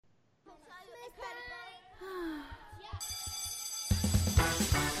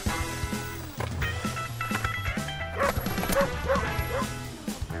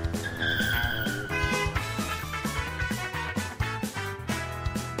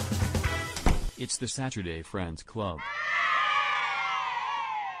It's the Saturday Friends Club.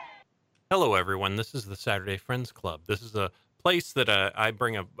 Hello, everyone. This is the Saturday Friends Club. This is a place that I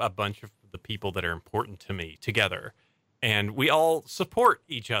bring a bunch of the people that are important to me together. And we all support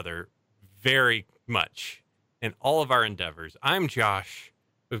each other very much in all of our endeavors. I'm Josh.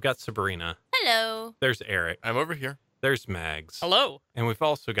 We've got Sabrina. Hello. There's Eric. I'm over here. There's Mags. Hello. And we've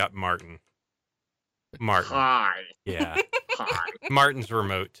also got Martin. Hi. Yeah. Hi. Martin's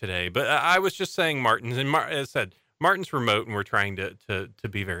remote today. But I was just saying Martin's, and as I said, Martin's remote, and we're trying to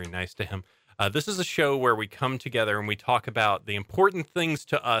be very nice to him. This is a show where we come together and we talk about the important things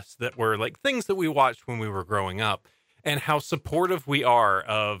to us that were like things that we watched when we were growing up, and how supportive we are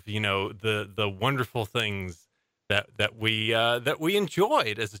of, you know, the wonderful things that we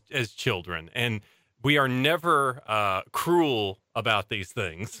enjoyed as children. And we are never cruel about these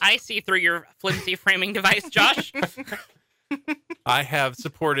things. I see through your flimsy framing device, Josh. I have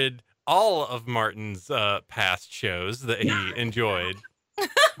supported all of Martin's past shows that he enjoyed.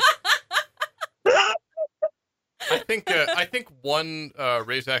 I think one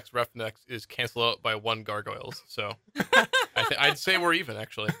Raise Axe Roughnecks is canceled out by one Gargoyles, so I'd say we're even,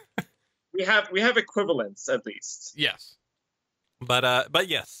 actually. We have equivalents at least. Yes, but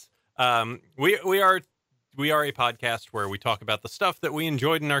yes, we are a podcast where we talk about the stuff that we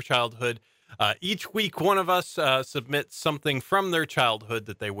enjoyed in our childhood. Each week, one of us submits something from their childhood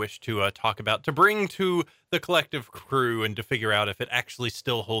that they wish to talk about, to bring to the collective crew and to figure out if it actually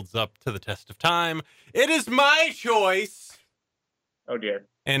still holds up to the test of time. It is my choice. Oh, dear.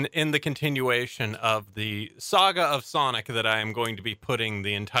 And in the continuation of the saga of Sonic that I am going to be putting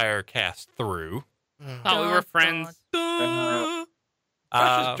the entire cast through. Thought we were friends.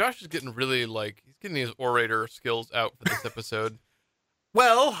 Josh is getting really, he's getting his orator skills out for this episode.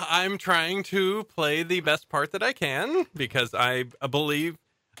 Well, I'm trying to play the best part that I can because I believe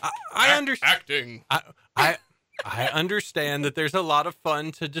I understand acting. I understand that there's a lot of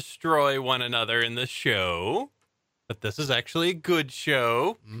fun to destroy one another in this show, but this is actually a good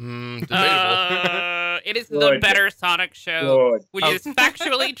show. Debatable. It is the better Sonic show, which is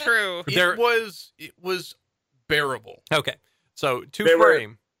factually true. It was bearable. Okay, so to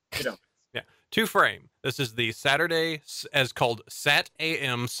frame. This is the Saturday, as called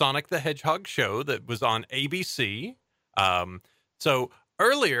SatAM Sonic the Hedgehog show that was on ABC. So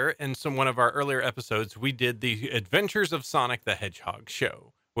earlier, in one of our earlier episodes, we did the Adventures of Sonic the Hedgehog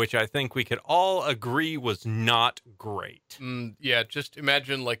show, which I think we could all agree was not great. Yeah, just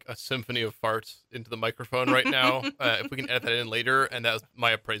imagine like a symphony of farts into the microphone right now. If we can edit that in later, and that was my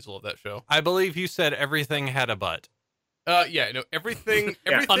appraisal of that show. I believe you said everything had a butt. Yeah, no, everything.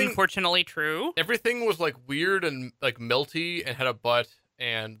 Unfortunately true. Everything was like weird and like melty and had a butt,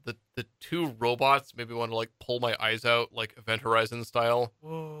 and the two robots made me want to like pull my eyes out, like Event Horizon style.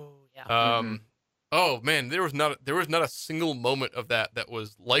 Oh yeah. Oh man, there was not a single moment of that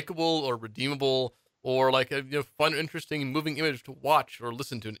was likable or redeemable or like a fun, interesting, moving image to watch or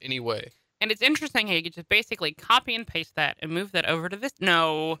listen to in any way. And it's interesting how you could just basically copy and paste that and move that over to this.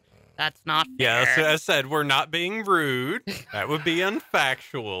 No. That's not fair. Yeah, as I said, we're not being rude. That would be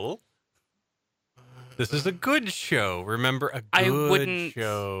unfactual. This is a good show. Remember, a good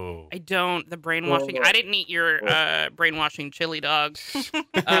show. I don't. The brainwashing. I didn't eat your brainwashing chili dog.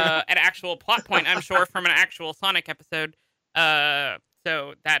 An actual plot point, I'm sure, from an actual Sonic episode.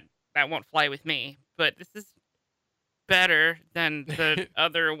 So that won't fly with me. But this is better than the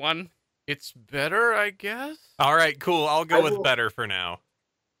other one. It's better, I guess. All right, cool. I'll go with better for now.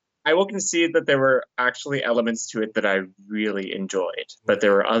 I will concede that there were actually elements to it that I really enjoyed, but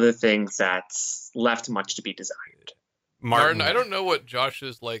there were other things that left much to be desired. Martin, I don't know what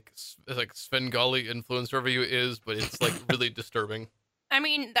Josh's like Svengali influence over you is, but it's like really disturbing. I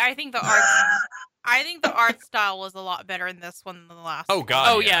mean, I think the art style was a lot better in this one than the last. Oh God!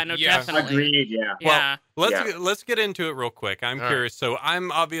 Oh yeah, no, definitely. Agreed. Yeah. Well, let's get into it real quick. I'm curious. So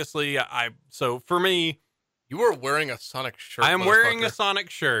I'm obviously so for me. You were wearing a Sonic shirt. I am wearing a Sonic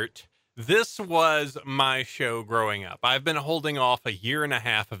shirt. This was my show growing up. I've been holding off a year and a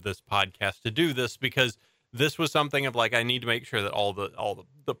half of this podcast to do this because this was something of like I need to make sure that all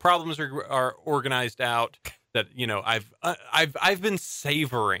the problems are organized out. That I've been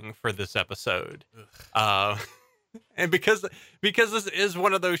savoring for this episode, and because this is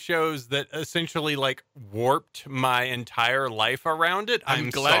one of those shows that essentially like warped my entire life around it.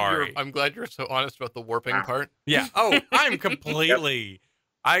 I'm sorry. I'm glad you're so honest about the warping part. Yeah. Oh, I completely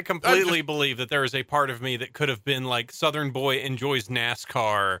believe that there is a part of me that could have been like Southern boy enjoys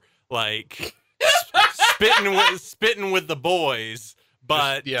NASCAR, like spitting with the boys.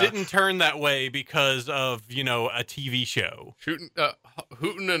 But didn't turn that way because of, a TV show. Shooting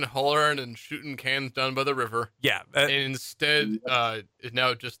hooting and hollering and shooting cans down by the river. Yeah. And instead, is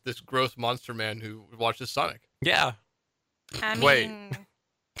now just this gross monster man who watches Sonic. Yeah. I mean, Wait.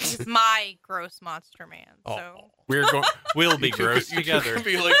 he's my gross monster man. So We'll be You two gross could- you two together. could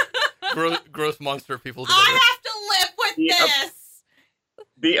be like gross monster people together. I have to live with Yep. this.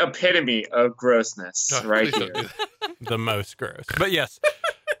 The epitome of grossness, No, right please here. don't do that. The most gross. But yes.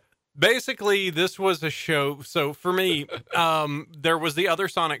 Basically, this was a show. So for me, there was the other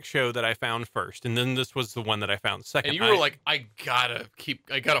Sonic show that I found first, and then this was the one that I found second. And you were like, I gotta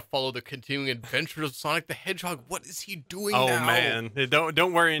follow the continuing adventures of Sonic the Hedgehog. What is he doing "Oh now? man,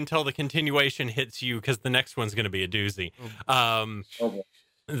 don't worry until the continuation hits you, because the next one's going to be a doozy." Oh, boy.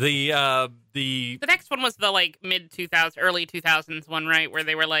 The The next one was the like mid 2000s, early 2000s one, right? Where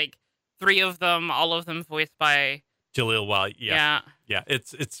they were like 3 of them, all of them voiced by. Jaleel White. Yeah,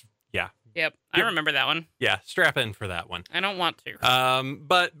 it's Yep. I remember that one. Strap in for that one. I don't want to.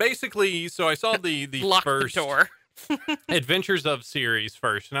 But basically, so I saw the Lock first the door. Adventures of series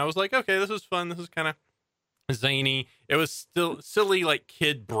first, and I was like, okay, this is fun. This is kind of zany. It was still silly, like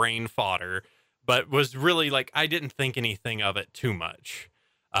kid brain fodder, but was really like I didn't think anything of it too much.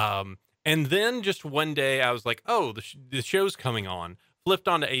 And then just one day, I was like, oh, the show's coming on. Flipped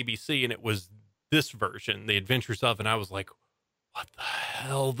onto ABC, and it was this version, The Adventures of, and I was like, what the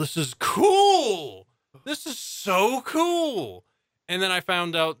hell? This is cool. This is so cool. And then I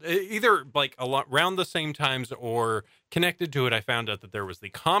found out either like around the same times or connected to it, I found out that there was the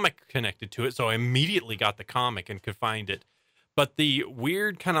comic connected to it. So I immediately got the comic and could find it. But the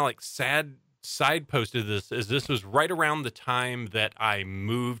weird kind of like sad side post of this is this was right around the time that I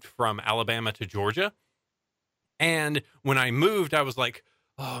moved from Alabama to Georgia. And when I moved, I was like,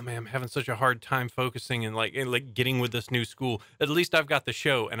 oh man, I'm having such a hard time focusing and like getting with this new school. At least I've got the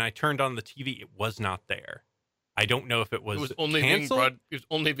show. And I turned on the TV. It was not there. I don't know if it was only canceled. it was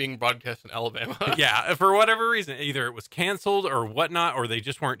only being broadcast in Alabama. Yeah, for whatever reason, either it was canceled or whatnot, or they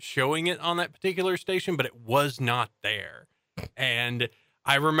just weren't showing it on that particular station, but it was not there. And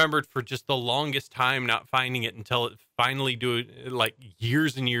I remembered for just the longest time not finding it until it finally like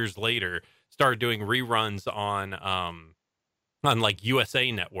years and years later, started doing reruns on like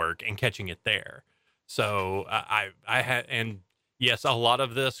USA Network and catching it there. So I had, and yes, a lot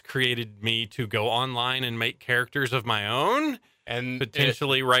of this created me to go online and make characters of my own And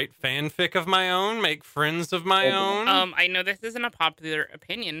potentially write fanfic of my own, make friends of my own. I know this isn't a popular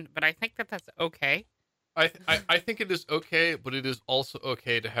opinion, but I think that that's okay. I think it is okay, but it is also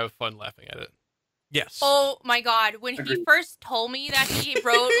okay to have fun laughing at it. Yes. Oh my god, when he Agreed. first told me that he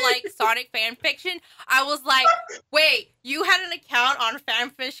wrote like Sonic fan fiction, I was like, wait, you had an account on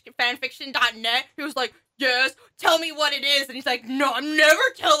fanfiction.net? He was like, yes, tell me what it is. And he's like, no, I'm never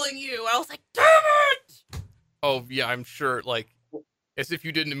telling you. I was like, damn it! Oh yeah, I'm sure. Like, as if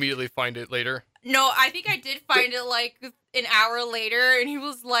you didn't immediately find it later. No, I think I did find it like an hour later, and he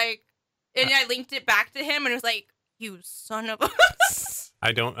was like, and I linked it back to him, and it was like, you son of a...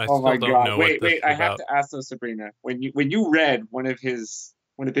 I Oh still my don't god! know Wait, what this is I have about. to ask though, Sabrina. When you read one of his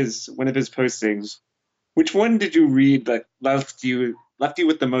postings, which one did you read that left you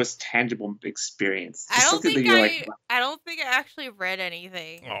with the most tangible experience? I Just don't something think that you're like, I don't think I actually read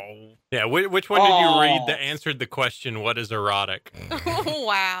anything. Oh, Yeah, which one did you read Oh. that answered the question, what is erotic?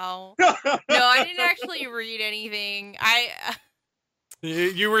 Wow. No, I didn't actually read anything.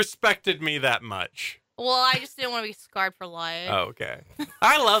 You respected me that much. Well, I just didn't want to be scarred for life. Oh, okay.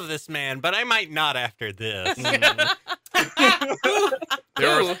 I love this man, but I might not after this.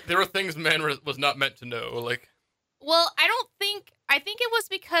 there are things man was not meant to know. Like, Well, I think it was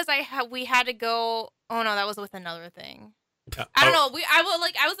because we had to go. Oh no, that was with another thing. I don't know.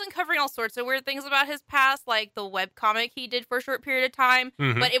 I was uncovering all sorts of weird things about his past, like the webcomic he did for a short period of time,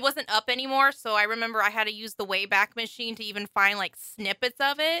 Mhm. but it wasn't up anymore. So I remember I had to use the Wayback Machine to even find like snippets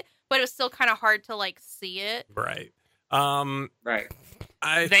of it, but it was still kind of hard to like see it. Right. right.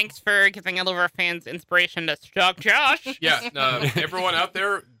 Thanks for giving all of our fans inspiration to stalk Josh. yeah, everyone out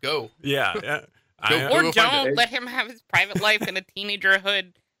there, go. Yeah. Go Or find don't it. let him have his private life in a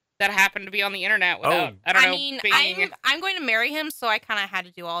teenagerhood that happened to be on the internet without, I don't know, mean, being... I'm going to marry him, so I kind of had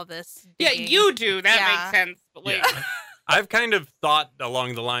to do all this. Yeah, digging. you do. That Yeah. makes sense. But like, Yeah. I've kind of thought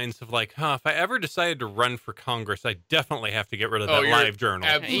along the lines of like, if I ever decided to run for Congress, I definitely have to get rid of that you're live journal.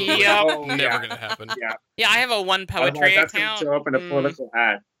 Absolutely, Yep. Oh, never yeah. gonna happen. Yeah. yeah, I have a one Otherwise, poetry that's gonna account. show up in a political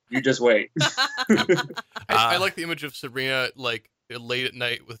ad. You just wait. I like the image of Sabrina like late at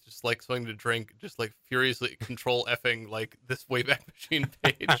night with just like something to drink, just like furiously control effing like this Wayback Machine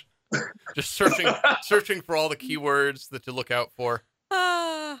page, just searching for all the keywords that to look out for.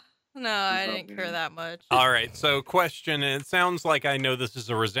 No, I didn't care that much. All right, so question, and it sounds like I know this is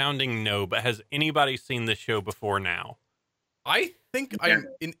a resounding no, but has anybody seen this show before now? I think I'm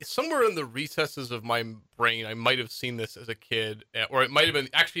in somewhere in the recesses of my brain. I might have seen this as a kid, or it might have been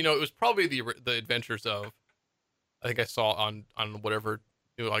actually no. It was probably the Adventures of. I think I saw on whatever.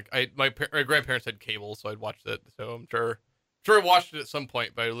 Like my grandparents had cable, so I'd watched it. So I'm sure I watched it at some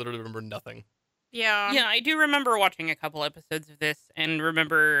point, but I literally remember nothing. Yeah. Yeah, I do remember watching a couple episodes of this and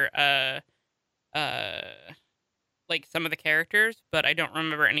remember like some of the characters, but I don't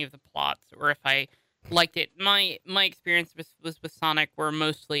remember any of the plots or if I liked it. My experience was with Sonic were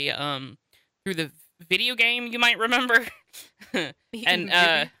mostly through the video game, you might remember.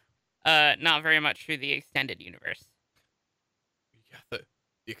 And not very much through the extended universe. Yeah,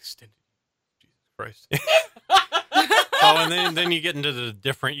 the extended. Jesus Christ. Oh, and then you get into the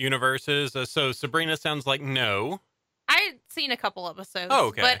different universes. So Sabrina sounds like no. I'd seen a couple episodes. Oh,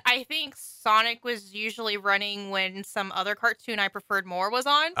 okay. But I think Sonic was usually running when some other cartoon I preferred more was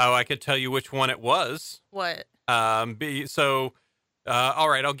on. Oh, I could tell you which one it was. What? All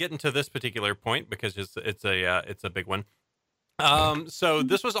right, I'll get into this particular point because it's a big one. So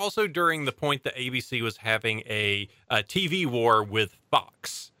this was also during the point that ABC was having a TV war with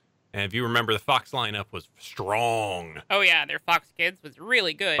Fox. And if you remember, the Fox lineup was strong. Oh yeah, their Fox Kids was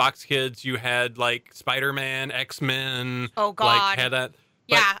really good. Fox Kids, you had like Spider-Man, X-Men. Oh, God. Like had that.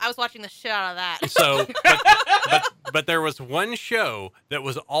 Yeah, I was watching the shit out of that. So, but there was one show that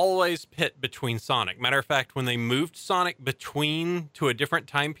was always pit between Sonic. Matter of fact, when they moved Sonic to a different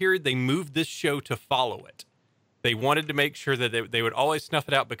time period, they moved this show to follow it. They wanted to make sure that they would always snuff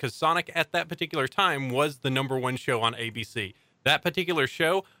it out because Sonic at that particular time was the #1 show on ABC. That particular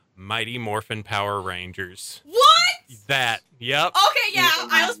show, Mighty Morphin Power Rangers. What? That, yep. Okay, yeah,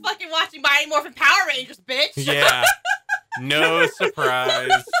 I was fucking watching Mighty Morphin Power Rangers, bitch. Yeah. No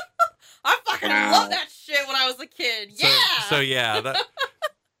surprise. I fucking loved that shit when I was a kid. Yeah. So yeah,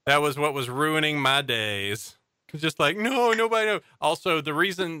 that was what was ruining my days. Just like, no, nobody knows. Also, the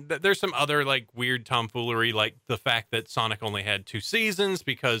reason that there's some other like weird tomfoolery, like the fact that Sonic only had 2 seasons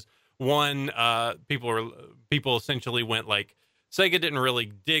because one, people essentially went like, Sega didn't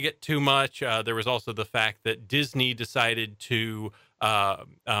really dig it too much. There was also the fact that Disney decided to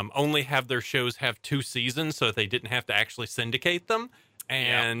only have their shows have 2 seasons so that they didn't have to actually syndicate them.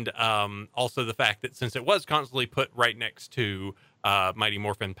 And also the fact that since it was constantly put right next to Mighty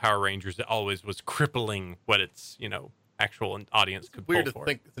Morphin Power Rangers, it always was crippling what its, actual audience could pull Weird to for.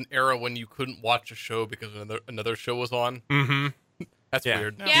 think it's an era when you couldn't watch a show because another show was on. Mm-hmm. That's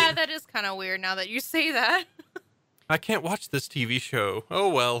weird. Yeah, that is kind of weird now that you say that. I can't watch this TV show. Oh,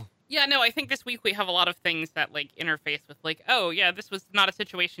 well. Yeah, no, I think this week we have a lot of things that like interface with like, oh yeah, this was not a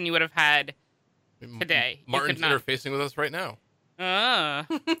situation you would have had today. Martin's interfacing with us right now. Well,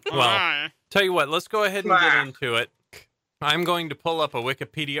 tell you what, let's go ahead and get into it. I'm going to pull up a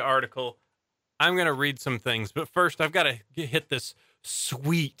Wikipedia article. I'm going to read some things, but first I've got to hit this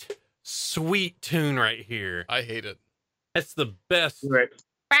sweet, sweet tune right here. I hate it. It's the best. Right.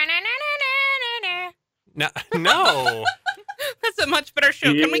 No. That's a much better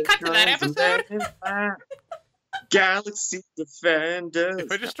show. Can we cut to that episode? Galaxy Defenders.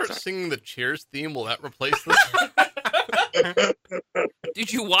 If I just start singing the Cheers theme, will that replace this?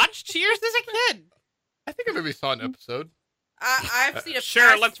 Did you watch Cheers as a kid? I think I maybe saw an episode. I've seen a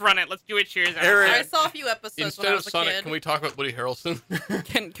Sure, let's run it. Let's do a Cheers episode. Eric, I saw a few episodes Instead when I of was a Sonic, kid. can we talk about Woody Harrelson?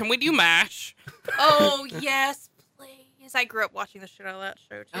 Can we do MASH? Oh yes, please! I grew up watching the shit out of that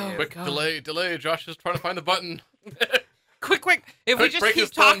show too. Oh, Quick, God. delay. Josh is trying to find the button. Quick. If we Quick, just break keep his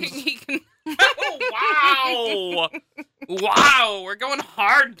talking, thumbs. he can... Oh, wow, we're going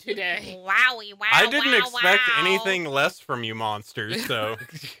hard today. Wowie, wow! I didn't wow, expect wow. anything less from you monsters, so.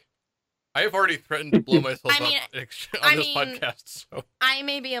 I have already threatened to blow myself I mean, up on this podcast. So I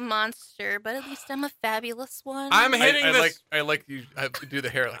may be a monster, but at least I'm a fabulous one. I'm hitting this. I like you. I have to do the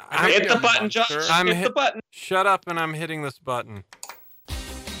hair. Hit the button, Josh. I'm Hit the button. Shut up, and I'm hitting this button.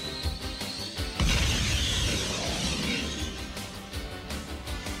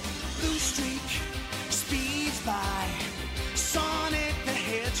 Blue streak speeds by. Sonic the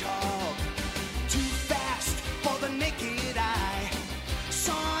Hedgehog, too fast for the naked eye.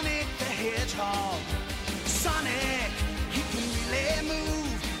 Sonic the Hedgehog, Sonic, he can really move.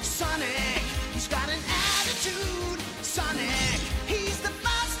 Sonic, he's got an attitude. Sonic, he's the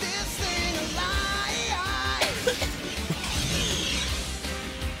fastest thing alive.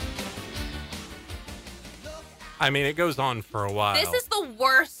 I mean, it goes on for a while. This is the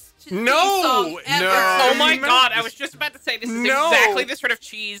worst theme No, song ever. no. Oh my no. God, I was just about to say this is No. exactly the sort of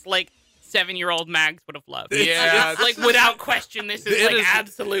cheese like 7-year-old Mags would have loved. Yeah, Like without question, this is It like is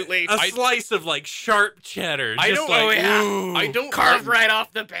absolutely a slice of like sharp cheddar. I just don't. like, yeah. ooh. I don't. carved like, right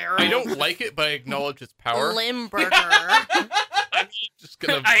off the barrel. I don't like it, but I acknowledge its power. Limburger. I mean, Just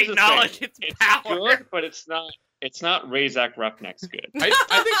gonna. I here's the acknowledge thing. its power. good, but it's not. It's not Razak Roughneck's good.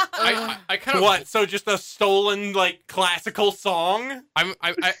 I kind of What? So just a stolen like classical song? I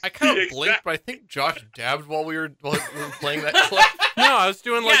kind of blinked, but I think Josh dabbed while we were playing that clip. No, I was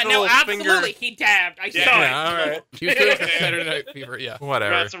doing like Yeah, the no, little absolutely. finger. He dabbed. I saw it. Yeah, all right. He was doing like a Saturday Night Fever. Yeah.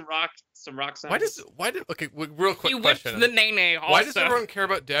 Whatever. Got some rock sounds. Okay, real quick He whipped question. the nay also. Why does everyone care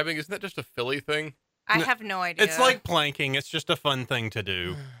about dabbing? Isn't that just a Philly thing? I have no idea. It's like planking. It's just a fun thing to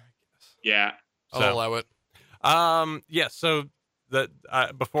do. Yeah. I'll So- allow it. Yeah, so that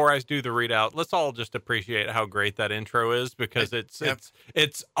before I do the readout, let's all just appreciate how great that intro is, because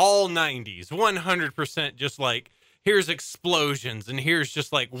it's all 90s, 100%, just like here's explosions and here's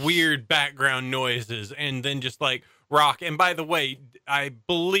just like weird background noises and then just like rock. And by the way, I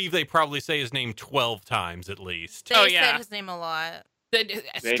believe they probably say his name 12 times at least. They Oh, said yeah. his name a lot. The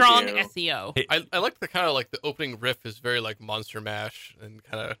They strong do. SEO. I like the kind of like the opening riff is very like Monster Mash and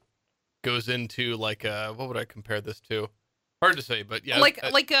kind of goes into like what would I compare this to? Hard to say, but yeah. like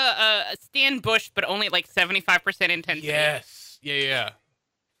a Stan Bush, but only like 75% intensity. Yes. Yeah.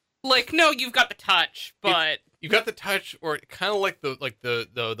 Like, no, you've got the touch, but You got the touch, or kind of like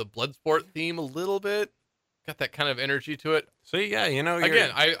the Bloodsport theme a little bit. Got that kind of energy to it. See, yeah, you know,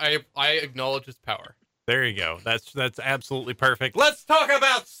 Again, I acknowledge its power. there you go. That's absolutely perfect. Let's talk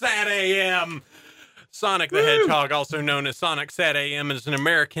about SatAM. Sonic the Hedgehog, also known as Sonic SatAM, is an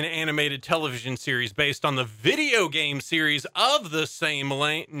American animated television series based on the video game series of the same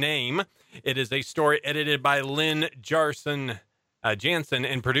name. It is a story edited by Lynn Jansen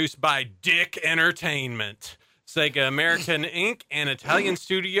and produced by Dick Entertainment, Sega American Inc., and Italian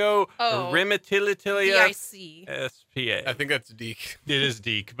studio Remitilitalia DIC. SPA. I think that's Deke. It is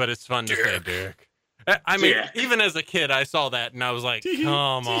Deke, but it's fun to say Dick. I mean, Yeah. even as a kid, I saw that and I was like,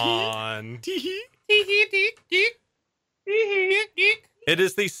 come on. It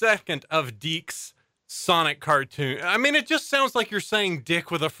is the second of Deke's Sonic cartoon. I mean, it just sounds like you're saying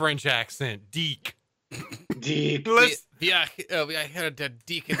Dick with a French accent. Deke. Deep. Let's, We heard that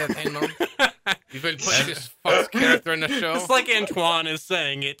Deke Entertainment. We will put this Fox character in the show. it's like Antoine is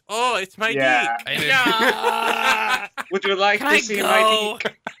saying it. Oh, it's my Yeah. Deke. yeah. Would you like Can to I see go? my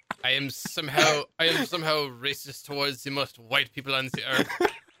Deke? I am somehow racist towards the most white people on the earth.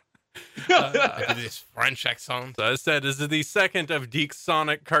 I do this French accent. So I said, this is the second of Deke's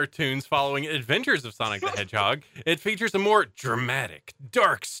Sonic cartoons following Adventures of Sonic the Hedgehog. It features a more dramatic,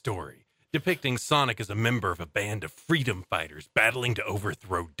 dark story depicting Sonic as a member of a band of freedom fighters battling to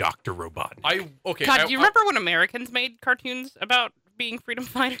overthrow Dr. Robotnik. God, do you remember when Americans made cartoons about being freedom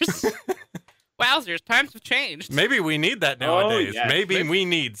fighters? Wowzers, times have changed. Maybe we need that nowadays. yes. Maybe we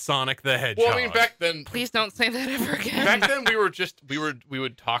need Sonic the Hedgehog. Well, I mean, back then, Please don't say that ever again. back then we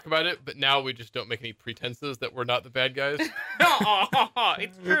would talk about it, but now we just don't make any pretenses that we're not the bad guys.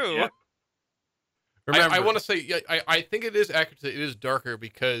 It's true. Yeah. Remember, I want to say, yeah, I think it is accurate. It is darker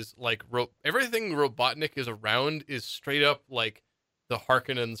because like everything Robotnik is around is straight up like the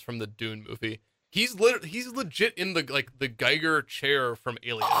Harkonnens from the Dune movie. He's legit in the Geiger chair from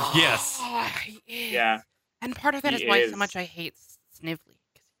Alien. Yes. Oh, he is. Yeah. And part of that He is why is. so much I hate Snively,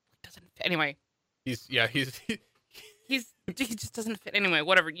 because he doesn't fit. Anyway, he just doesn't fit. Anyway,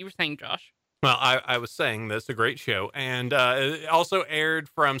 whatever you were saying, Josh. Well, I was saying this, a great show, and it also aired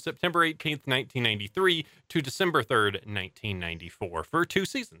from September 18th, 1993 to December 3rd, 1994 for 2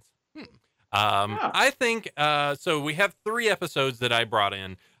 seasons. I think, so we have 3 episodes that I brought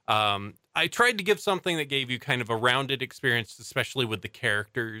in. I tried to give something that gave you kind of a rounded experience, especially with the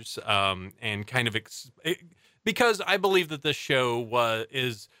characters, and kind of because I believe that this show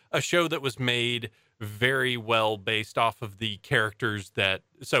is a show that was made very well based off of the characters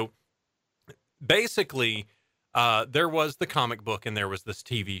so basically, there was the comic book and there was this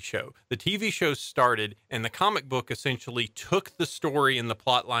TV show. The TV show started, and the comic book essentially took the story and the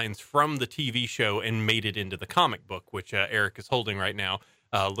plot lines from the TV show and made it into the comic book, which Eric is holding right now,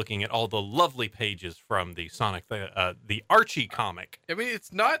 looking at all the lovely pages from the Sonic, the Archie comic. I mean,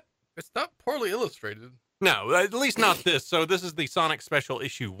 it's not poorly illustrated. No, at least not this. So this is the Sonic Special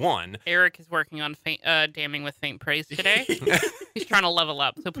Issue 1. Eric is working on damning with faint praise today. He's trying to level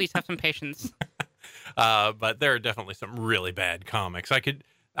up, so please have some patience. But there are definitely some really bad comics. I could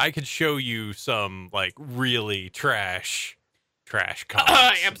show you some like really trash comics.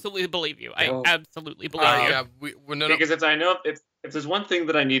 I absolutely believe you. I absolutely believe you. Yeah, we're not. Because if there's one thing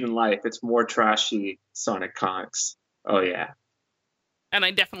that I need in life, it's more trashy Sonic comics. Oh yeah. And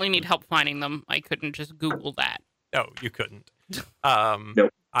I definitely need help finding them. I couldn't just Google that. Oh, you couldn't.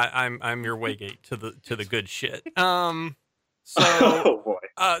 Nope. I'm your waygate to the good shit. So Oh boy.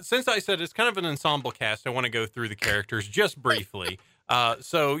 since I said it's kind of an ensemble cast, I want to go through the characters just briefly.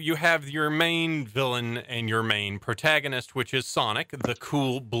 So you have your main villain and your main protagonist, which is Sonic, the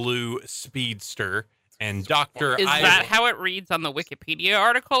cool blue speedster, and Dr. Is that how it reads on the Wikipedia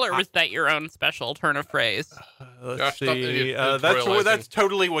article, or was that your own special turn of phrase? Let's Gosh, stop see. editorializing. That's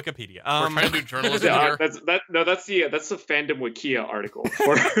totally Wikipedia. We're trying to do journalism here. That's the fandom Wikia article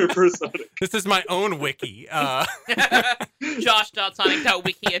for Sonic. This is my own wiki.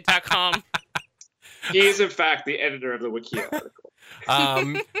 Josh.sonic.wikia.com. He is in fact the editor of the Wikia article.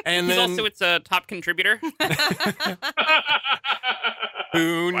 And He's then also its a top contributor.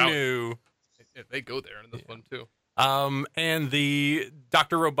 who Wow. knew? Yeah, they go there in this one too. And the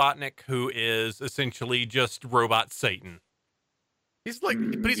Dr. Robotnik, who is essentially just robot Satan. He's like,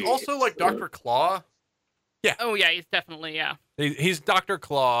 but he's also like Dr. Claw. Oh yeah, he's definitely He's Dr.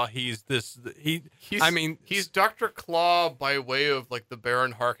 Claw. He's this. He's Dr. Claw by way of like the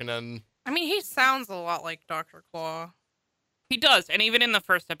Baron Harkonnen. I mean, he sounds a lot like Dr. Claw. He does, and even in the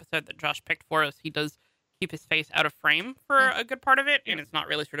first episode that Josh picked for us, he does keep his face out of frame for a good part of it, and it's not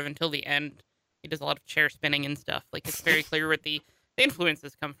really sort of until the end. He does a lot of chair spinning and stuff. Like, it's very clear where the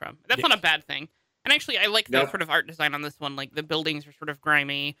influences come from. That's not a bad thing. And actually, I like the sort of art design on this one. Like, the buildings are sort of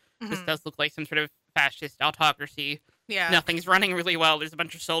grimy. This does look like some sort of fascist autocracy. Yeah. Nothing's running really well. There's a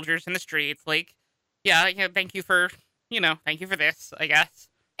bunch of soldiers in the streets. Like, thank you for this, I guess.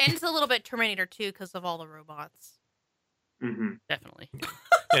 And it's a little bit Terminator 2 because of all the robots. Mm-hmm. Definitely.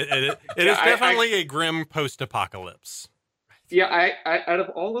 It is definitely a grim post-apocalypse. Yeah, I out of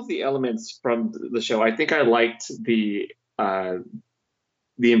all of the elements from the show, I think I liked the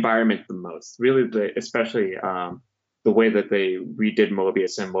environment the most. Really, especially the way that they redid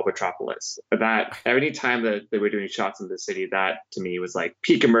Mobius and Mobitropolis. That every time that they were doing shots in the city, that to me was like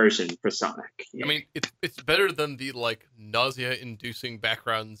peak immersion for Sonic. I mean, it's better than the like nausea-inducing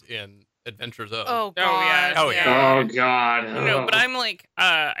backgrounds in Adventures of. Oh, God. yeah. Oh, yeah. Oh God. No, but I'm like,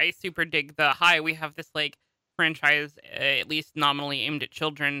 I super dig we have this like franchise, at least nominally aimed at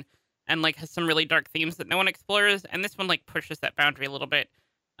children, and like has some really dark themes that no one explores, and this one like pushes that boundary a little bit.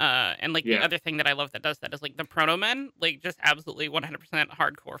 And like the other thing that I love that does that is like the Proto Men, like just absolutely 100%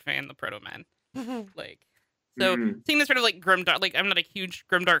 hardcore fan of the Proto Men. Like, so seeing this sort of like grimdark, like I'm not a huge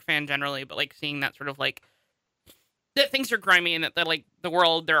grimdark fan generally, but like seeing that sort of like that things are grimy and that like the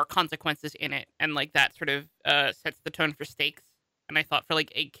world, there are consequences in it, and like that sort of sets the tone for stakes. And I thought for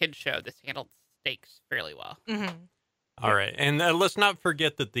like a kid's show, this handled stakes fairly well. All right, and let's not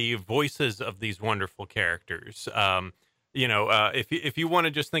forget that the voices of these wonderful characters. If you want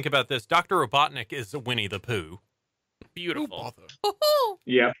to just think about this, Dr. Robotnik is Winnie the Pooh. Beautiful.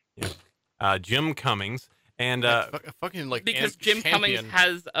 Yeah. Jim Cummings and fucking like because Jim champion. Cummings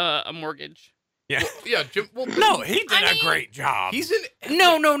has a mortgage. yeah. Yeah, Jim. Well, No, he did a great job. he's in.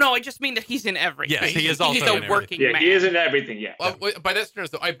 No. I just mean that he's in everything. Yes, he is also he's in a everything. working Yeah, man. he is in everything. Yeah. By that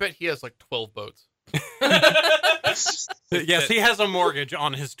standards, though, I bet he has like 12 boats. Yes, he has a mortgage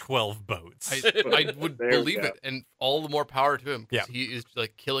on his 12 boats. I would There we believe go. it, and all the more power to him. 'Cause Yeah. he is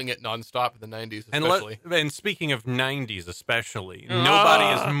like killing it nonstop in the 90s, And, especially. and speaking of 90s especially,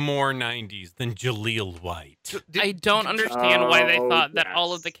 nobody is more 90s than Jaleel White. I don't understand why they Oh, thought that all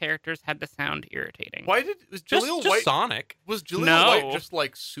yes. of the characters had the sound irritating. Why was Jaleel Just White? Sonic. Was Jaleel No. White just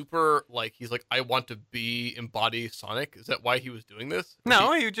like super like he's like I want to embody Sonic? Is that why he was doing this?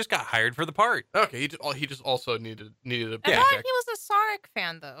 No, he just got hired for the part. Okay, he just also needed a I thought paycheck. he was a Sonic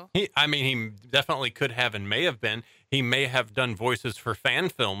fan, though. He definitely could have and may have been. He may have done voices for fan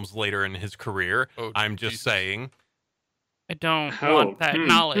films later in his career. Oh, I'm just Jesus. saying. I don't want that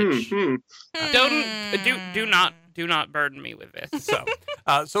knowledge. Do not burden me with this.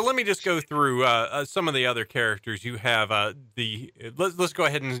 So let me just go through some of the other characters. You have let's go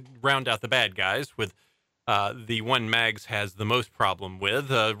ahead and round out the bad guys with the one Mags has the most problem with,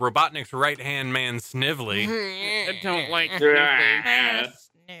 Robotnik's right-hand man, Snively. I don't like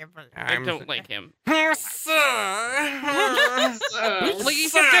I don't like him. Like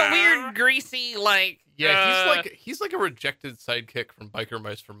he's got that weird, greasy, like He's like a rejected sidekick from Biker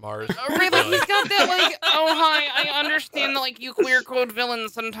Mice from Mars. really, he's got that like, oh hi, I understand that like you queer code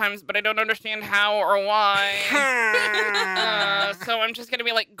villains sometimes, but I don't understand how or why. So I'm just gonna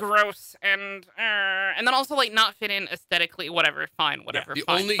be like gross and then also like not fit in aesthetically. Whatever, fine, whatever. The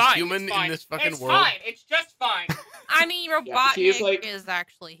fine, only fine, human it's fine. in this fucking it's world. Fine. It's just fine. I mean, Robotnik he is like- is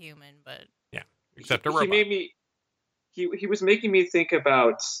actually human, but Except a He robot. made me. He was making me think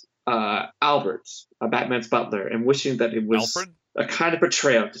about Albert, Batman's butler, and wishing that it was Alfred? a kind of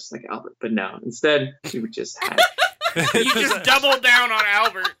portrayal, just like Albert. But no, instead you just had You just doubled down on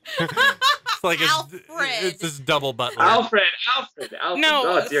Albert. It's like Alfred. it's this double butler. Alfred. No,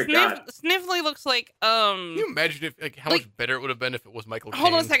 Oh dear God. Snively looks like Can you imagine if how Like- much better it would have been if it was Michael Caine?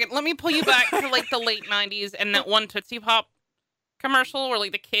 Hold on a second. Let me pull you back to like the late '90s and that one Tootsie Pop commercial where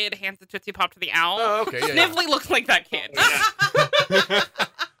like the kid hands the Tootsie Pop to the owl. Oh, okay. Yeah, Snively looks like that kid.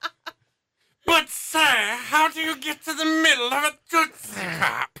 But sir, how do you get to the middle of a Tootsie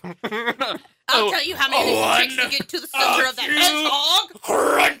Pop? I'll tell you how many of these tricks to get to the center of that hedgehog.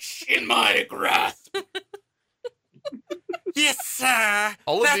 Crunch in my grasp. Yes, sir.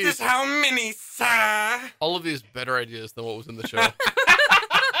 All of That these- is how many, sir. All of these better ideas than what was in the show.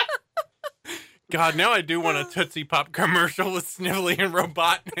 God, now I do want a Tootsie Pop commercial with Snively and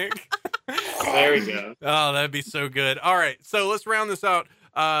Robotnik. There we go. Oh, that'd be so good. All right, so let's round this out.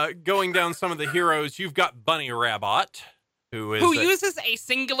 Going down some of the heroes, you've got Bunny Rabbit, who uses a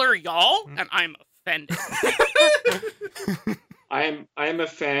singular y'all, and I'm offended. I am a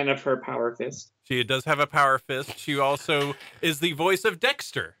fan of her power fist. She does have a power fist. She also is the voice of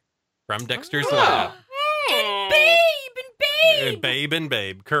Dexter from Dexter's Oh. Lab. Babe And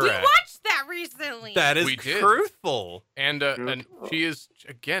Babe, We correct. watched that recently. That is We did. truthful. And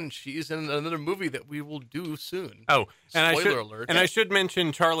she is in another movie that we will do soon. Oh, and Spoiler alert. I should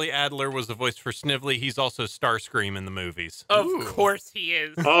mention Charlie Adler was the voice for Snively. He's also Starscream in the movies. Of Ooh. course he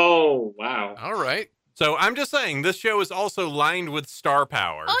is. Oh wow. All right. So I'm just saying this show is also lined with star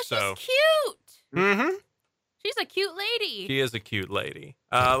power. Oh, so she's cute. Mm-hmm. She's a cute lady. She is a cute lady.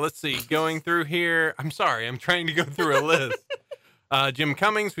 Let's see. Going through here. I'm sorry. I'm trying to go through a list. Jim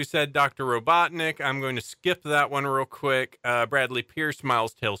Cummings, we said Dr. Robotnik. I'm going to skip that one real quick. Bradley Pierce,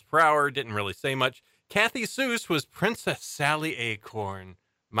 Miles Tales per Hour. Didn't really say much. Kathy Seuss was Princess Sally Acorn.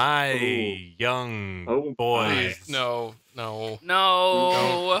 My Ooh. young Oh, boys. No. No.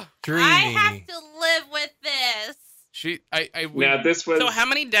 Dreamy. I have to live with this. Now this was. So how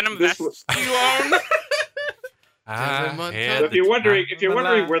many denim This vests do you own? I So had So if the you're wondering, time of my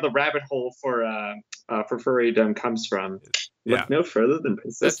life. where the rabbit hole for furrydom comes from, Yeah. look no further than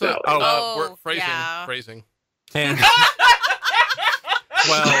Princess That's Sally. Oh. word phrasing. yeah. Phrasing. And,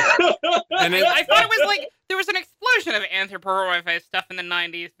 well, and it, I thought it was like there was an explosion of anthropomorphized stuff in the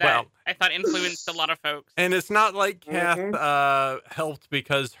 '90s that Well- I thought influenced a lot of folks. and it's not like Kath Mhm. helped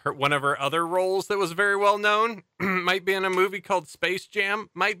because one of her other roles that was very well known might be in a movie called Space Jam,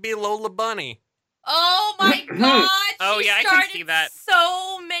 might be Lola Bunny. Oh my god. Oh, she yeah, I can started see that.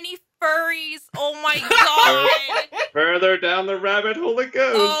 So many furries. Oh my god. Further down the rabbit hole it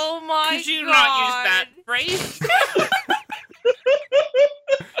goes. Oh my Could you god. not use that phrase?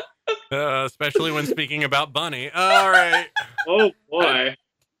 Especially when speaking about Bunny. All right. Oh boy.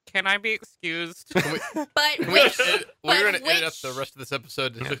 Can I be excused? But We're which, going to but edit up which- the rest of this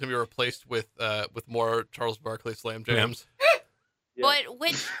episode. It's just going to be replaced with more Charles Barkley slam jams. but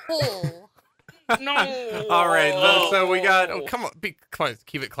which hole? No. All right. So we got. Oh, come on,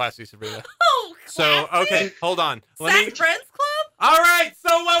 keep it classy, Sabrina. Oh, So okay, hold on. Sass Friends Club? All right.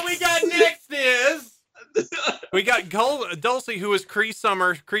 So what we got next is we got Dulcie, who was Cree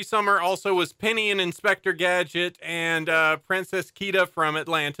Summer. Cree Summer also was Penny in Inspector Gadget and Princess Kita from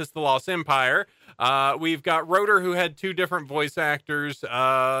Atlantis: The Lost Empire. We've got Rotor, who had two different voice actors,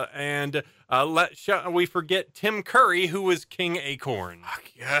 and we forget Tim Curry, who was King Acorn.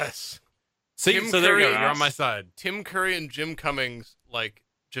 Fuck yes. See, Tim so there you go. Curry. You're on my side. Tim Curry and Jim Cummings, like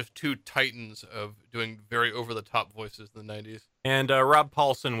just two titans of doing very over the top voices in the 90s. And Rob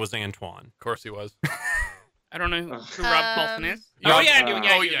Paulson was Antoine. Of course he was. I don't know who Rob Paulson is. Rob- Oh yeah, I do. Yeah,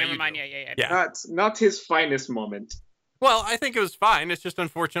 oh, I do. yeah, Never you mind. do. Yeah. Yeah. Not his finest moment. Well, I think it was fine. It's just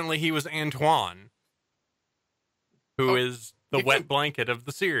unfortunately he was Antoine, who is the you wet think- blanket of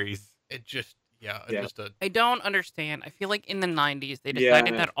the series. It just, Yeah. just a. I don't understand. I feel like in the '90s they Yeah,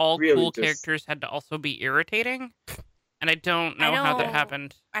 decided that all really cool just- characters had to also be irritating, and I don't know how that know.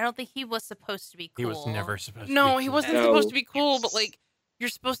 happened. I don't think he was supposed to be cool. He was never supposed to No, be he cool. wasn't No. supposed to be cool, but like you're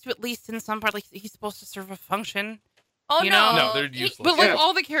supposed to at least in some part, like he's supposed to serve a function. Oh You no. know? No, they're He- useless. But like Yeah.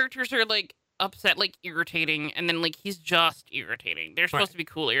 all the characters are like upset, like irritating, and then like he's just irritating. They're supposed Right. to be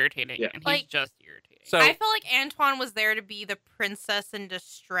cool, irritating, Yeah. and he's Like- just irritating. So I feel like Antoine was there to be the princess in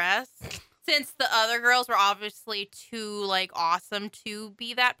distress, since the other girls were obviously too like awesome to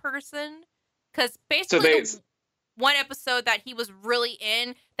be that person. Because basically, they- the one episode that he was really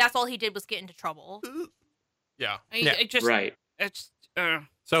in, that's all he did was get into trouble. Yeah. Yeah. I just, Right. it's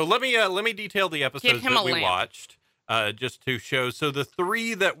So let me detail the episodes him that a we lamp. watched, just to show. So the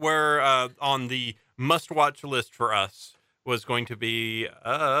three that were on the must-watch list for us was going to be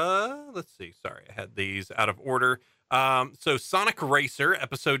let's see. Sorry, I had these out of order. So Sonic Racer,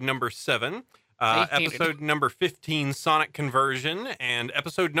 episode number 7. Episode number 15, Sonic Conversion. And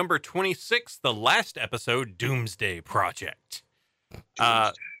episode number 26, the last episode, Doomsday Project.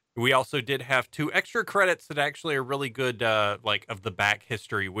 We also did have 2 extra credits that actually are really good, like, of the back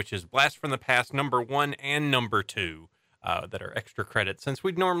history, which is Blast from the Past number 1 and number 2, that are extra credits. Since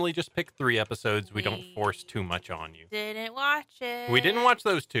we'd normally just pick 3 episodes, we don't force too much on you. Didn't watch it. We didn't watch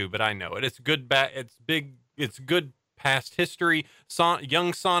those 2, but I know it. It's good. It's big. It's good past history.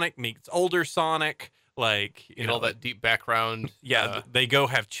 Young Sonic meets older Sonic. Like, you know, all that deep background. Yeah, they go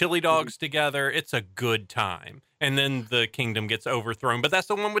have chili dogs together. It's a good time. And then the kingdom gets overthrown. But that's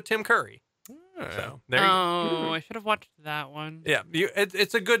the one with Tim Curry. So there you go. I should have watched that one. Yeah,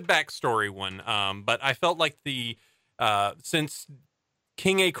 it's a good backstory one. But I felt like since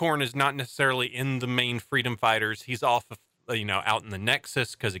King Acorn is not necessarily in the main Freedom Fighters, he's off of, out in the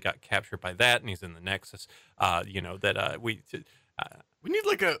Nexus because he got captured by that, and he's in the Nexus. We need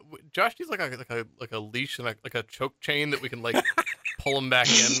Josh needs like a leash and like a choke chain that we can like pull him back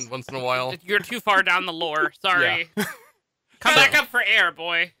in once in a while. You're too far down the lore. Sorry. Yeah. Come back up for air,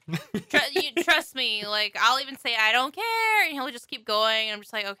 boy. Trust me. Like, I'll even say I don't care, and he'll just keep going. And I'm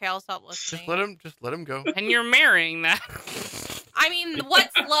just like, okay, I'll stop listening. Just let him go. And you're marrying that. I mean,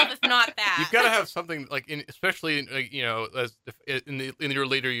 what's love if not that? You've got to have something especially in your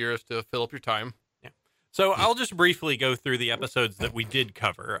later years to fill up your time. So I'll just briefly go through the episodes that we did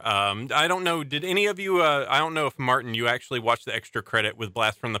cover. I don't know, did any of you, I don't know if Martin, you actually watched the extra credit with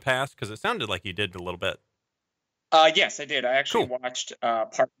Blast from the Past? Because it sounded like you did a little bit. Yes, I did. I actually watched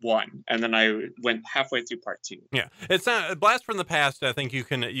part 1, and then I went halfway through part 2. Yeah, it's Blast from the Past. I think you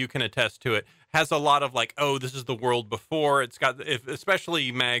can attest to it. Has a lot of like, oh, this is the world before. It's got,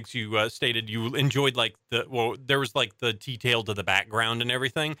 especially Mags. You stated you enjoyed there was like the detail to the background and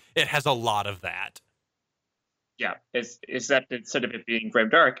everything. It has a lot of that. Yeah, is that instead of it being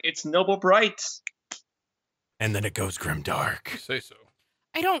grimdark, it's noble bright. And then it goes grimdark. Say so.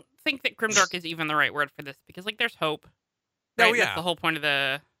 I don't think that grimdark is even the right word for this because, like, there's hope. Right? Oh yeah, that's the whole point of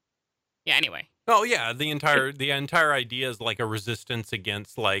the. Yeah. Anyway. Oh yeah, the entire idea is like a resistance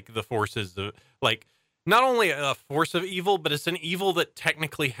against like the forces of like not only a force of evil, but it's an evil that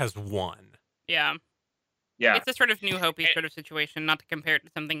technically has won. Yeah. Yeah. It's a sort of New Hopey sort of situation, not to compare it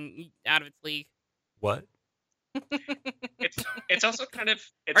to something out of its league. What? It's also kind of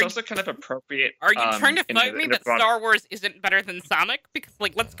appropriate. Are you trying to fight me that Star Wars isn't better than Sonic? Because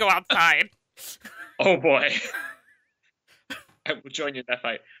let's go outside. Oh boy, I will join you in that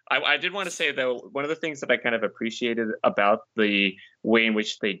fight. I did want to say though, one of the things that I kind of appreciated about the way in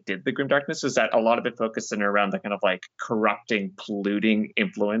which they did the grimdarkness is that a lot of it focused in around the kind of like corrupting, polluting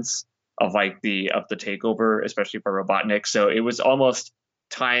influence of like the takeover, especially for Robotnik. So it was almost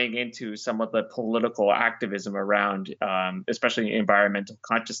tying into some of the political activism around, especially environmental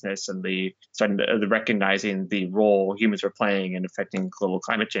consciousness and the recognizing the role humans were playing in affecting global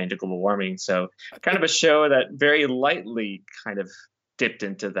climate change and global warming. So kind of a show that very lightly kind of dipped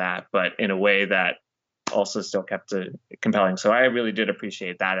into that, but in a way that also still kept it compelling. So I really did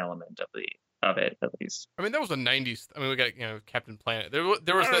appreciate that element of it, at least. I mean, that was a 90s. I mean, we got Captain Planet. There was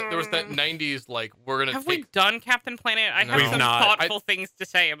that 90s like we're gonna. Have we done Captain Planet? I have We've some not. thoughtful things to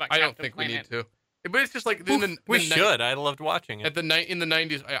say about. I Captain don't think Planet. we need to. But it's just like We should. I loved watching it. In the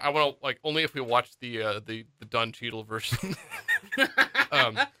 90s. I want to like only if we watch the Don Cheadle version.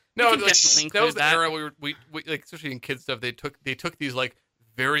 No, can like, definitely that was include the that. era we like, especially in kid stuff. They took these like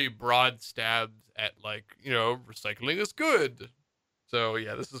very broad stabs at like recycling is good. So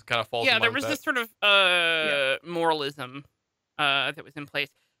yeah, this is kind of falls. Yeah, there along was with this sort of moralism that was in place.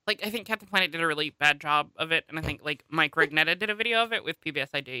 Like, I think Captain Planet did a really bad job of it, and I think like Mike Rignetta did a video of it with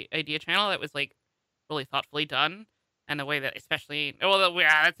PBS Idea Channel that was like really thoughtfully done, and the way that especially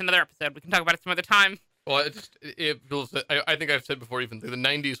that's another episode. We can talk about it some other time. Well, it feels. I think I've said before, even the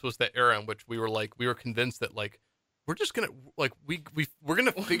 '90s was that era in which we were convinced that like we're just gonna like we're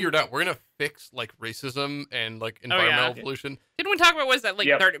gonna figure it out. We're gonna fix like racism and like environmental pollution. Didn't we talk about was that like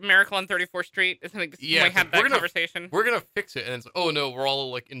Miracle on 34th Street? I think we had that conversation. We're gonna fix it, and it's oh no, we're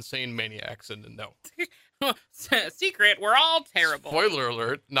all like insane maniacs, and no. Secret, we're all terrible. Spoiler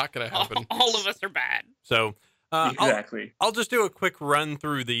alert, not gonna happen. All of us are bad. So. Exactly. I'll just do a quick run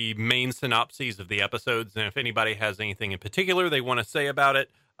through the main synopses of the episodes, and if anybody has anything in particular they want to say about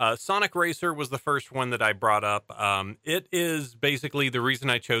it. Sonic Racer was the first one that I brought up. It is basically the reason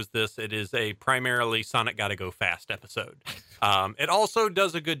I chose this. It is a primarily Sonic Gotta Go Fast episode. It also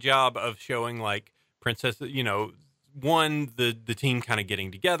does a good job of showing like Princess, the team kind of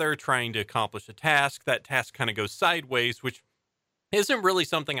getting together, trying to accomplish a task. That task kind of goes sideways, which isn't really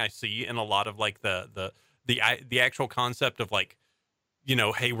something I see in a lot of like the the actual concept of like,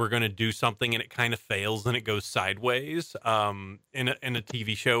 hey, we're going to do something and it kind of fails and it goes sideways in a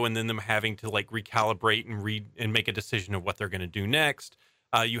TV show, and then them having to like recalibrate and read and make a decision of what they're going to do next.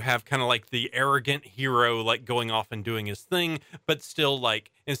 You have kind of like the arrogant hero like going off and doing his thing, but still like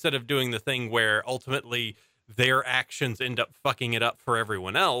instead of doing the thing where ultimately their actions end up fucking it up for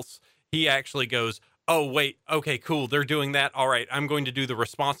everyone else, he actually goes, oh, wait, okay, cool, they're doing that. All right, I'm going to do the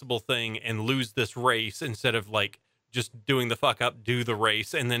responsible thing and lose this race instead of like just doing the fuck up, do the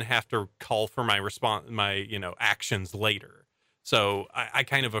race, and then have to call for my actions later. So I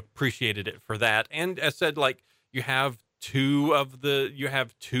kind of appreciated it for that. And as said, like you have two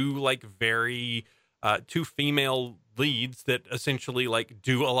like very two female leads that essentially like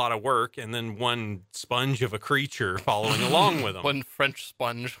do a lot of work, and then one sponge of a creature following along with them. One French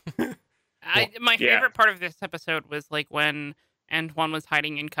sponge. My favorite part of this episode was like when Antoine was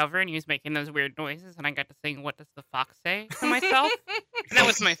hiding in cover and he was making those weird noises, and I got to sing "What Does the Fox Say" to myself. And that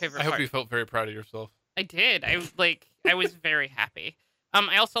was my favorite I hope part. you felt very proud of yourself. I did. I was very happy.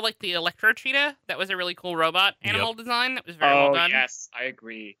 I also liked the Electro Cheetah. That was a really cool robot animal design. That was very well done. Yes, I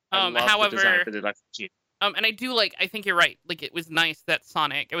agree. I love however, the design for the Electro Cheetah. And I do I think you're right. Like, it was nice that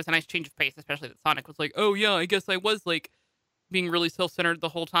it was a nice change of pace, especially that Sonic was like, oh yeah, I guess I was like being really self-centered the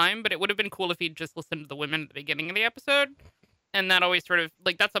whole time, but it would have been cool if he'd just listened to the women at the beginning of the episode. And that always sort of,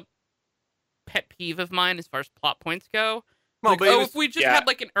 like, that's a pet peeve of mine as far as plot points go. Well, Like, if we just had,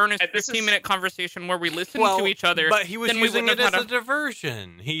 like, an earnest 15-minute conversation where we listened to each other, but he was then using it as a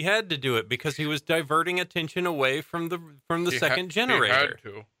diversion. He had to do it because he was diverting attention away from the second generator.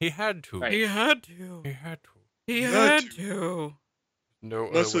 He had to. Right. He had to. He had to. He had to. No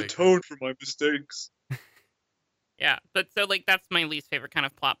Must other way. atone for my mistakes. Yeah, but so, like, that's my least favorite kind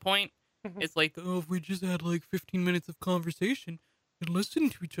of plot point. It's like, oh, if we just had, like, 15 minutes of conversation and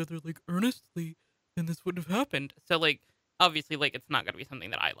listened to each other, like, earnestly, then this wouldn't have happened. So, like, obviously, like, it's not going to be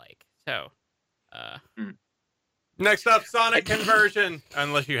something that I like. So, Next up, Sonic conversion.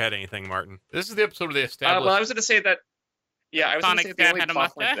 Unless you had anything, Martin. This is the episode where they established. Well, I was going to say that. Yeah, I was going to say Sonic's the dad only had a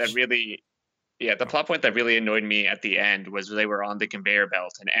plot point mustache? that really. Yeah, the plot point that really annoyed me at the end was they were on the conveyor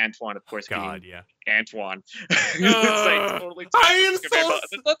belt, and Antoine, of course, God, being yeah. Antoine. It's like totally I am the conveyor so belt.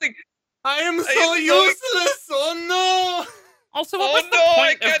 There's nothing. I am so so- useless. Oh also, what was the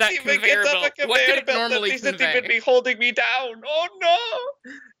point of that conveyor belt? What did it belt. normally That isn't convey? even be holding me down. Oh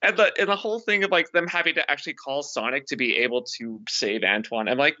no! And the whole thing of like them having to actually call Sonic to be able to save Antoine.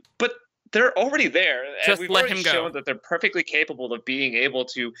 I'm like, but they're already there, and Just we've let already him go. shown that they're perfectly capable of being able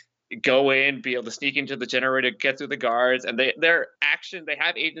to go in, be able to sneak into the generator, get through the guards, and they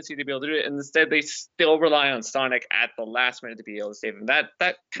have agency to be able to do it. And instead, they still rely on Sonic at the last minute to be able to save him. That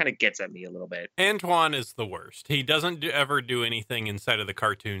kind of gets at me a little bit. Antoine is the worst. He doesn't ever do anything inside of the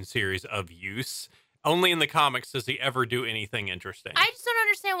cartoon series of use. Only in the comics does he ever do anything interesting. I just don't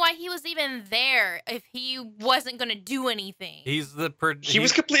understand why he was even there if he wasn't going to do anything. He He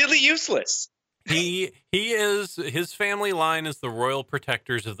was completely useless. His family line is the royal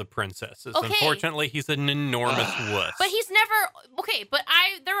protectors of the princesses. Okay. Unfortunately, he's an enormous wuss. But he's never okay. But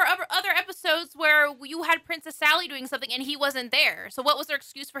there were other episodes where you had Princess Sally doing something and he wasn't there. So what was their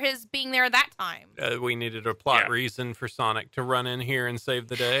excuse for his being there that time? We needed a plot reason for Sonic to run in here and save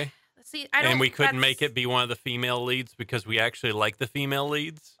the day. See, I don't. And we think couldn't that's- make it be one of the female leads because we actually like the female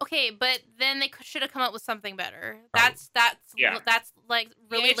leads. Okay, but then they should have come up with something better. Probably. That's like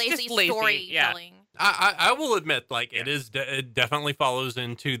really it's lazy just lazy, storytelling. I will admit, like, it definitely follows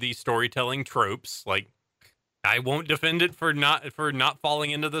into the storytelling tropes. Like, I won't defend it for not falling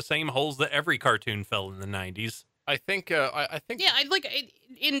into the same holes that every cartoon fell in the 90s. I think. I think. Yeah,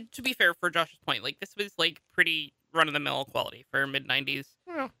 to be fair, for Josh's point, like, this was, like, pretty run-of-the-mill quality for mid-90s,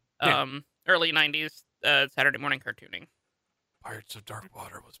 early 90s Saturday morning cartooning. Pirates of Dark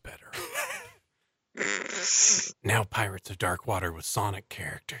Water was better. Now Pirates of Dark Water with Sonic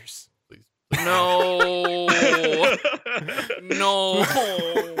characters. No. No.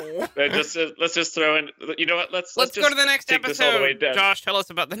 Let's just throw in. You know what? Let's Go just to the next take this all the way episode. down. Josh, tell us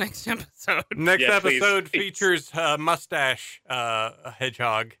about the next episode. Next Yeah, please, episode please. features mustache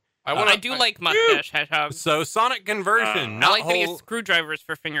hedgehog. I do like mustache hedgehogs. So Sonic conversion. I like that he has screwdrivers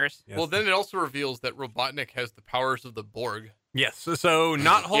for fingers. Yes. Well, then it also reveals that Robotnik has the powers of the Borg. Yes, so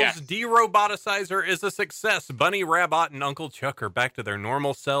Knothole's Yes. de-roboticizer is a success. Bunny Rabbit and Uncle Chuck are back to their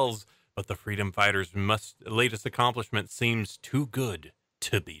normal selves, but the Freedom Fighters' latest accomplishment seems too good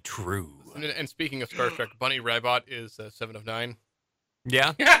to be true. And speaking of Star Trek, Bunny Rabbit is 7 of 9.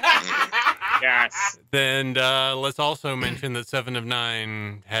 Yeah? Yes. Then let's also mention that 7 of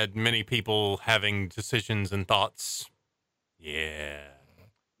 9 had many people having decisions and thoughts. Yeah.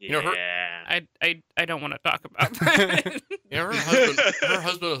 You know, her- Yeah. I don't want to talk about that. Yeah, her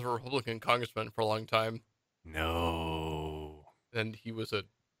husband was a Republican congressman for a long time, No. and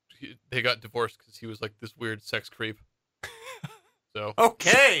they got divorced because he was like this weird sex creep. So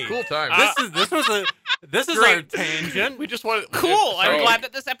Okay. cool time. This is Great. our tangent. We just wanted. Cool. sorry. I'm glad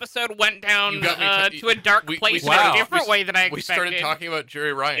that this episode went down You got me to a dark we- place we- in wow. a different we- way than I expected. We started talking about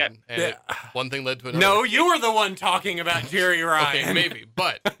Jerry Ryan, and one thing led to another. No, you were the one talking about Jerry Ryan. Okay, maybe,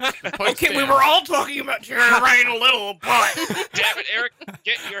 but the point Okay, we stands. were all talking about Jerry Ryan a little, but Damn it, Eric,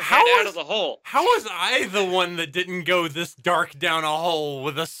 get your How head out is- of the hole. How was I the one that didn't go this dark down a hole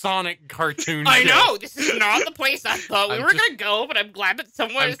with a Sonic cartoon? I show? know this is not the place I thought we I'm were just- gonna go. But I'm glad that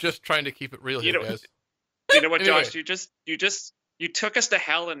someone. I'm just trying to keep it real You here, know- guys. You know what, Anyway. Josh? You took us to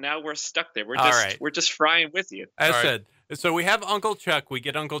hell, and now we're stuck there. All right. We're just frying with you. As All right. said, so we have Uncle Chuck. We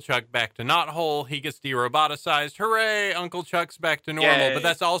get Uncle Chuck back to Knothole. He gets de-roboticized. Hooray! Uncle Chuck's back to normal. Yay. But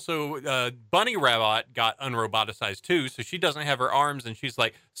that's also Bunny Rabbit got unroboticized too, so she doesn't have her arms, and she's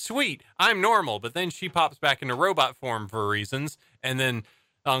like, "Sweet, I'm normal." But then she pops back into robot form for reasons, and then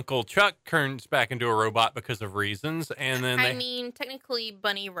Uncle Chuck turns back into a robot because of reasons, and then I mean, technically,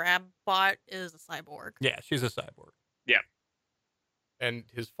 Bunny Rabbit is a cyborg. yeah, she's a cyborg. And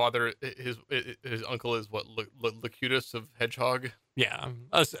his father, his uncle is what Locutus of Hedgehog. Yeah,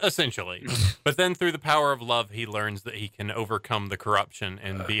 essentially. But then through the power of love, he learns that he can overcome the corruption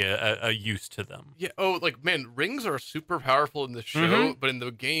and be a use to them. Yeah. Oh, like man, rings are super powerful in the show, Mhm. but in the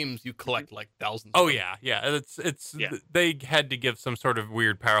games you collect like thousands. Oh of them. yeah. It's Yeah. they had to give some sort of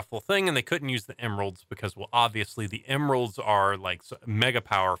weird powerful thing, and they couldn't use the emeralds because, well, obviously the emeralds are like mega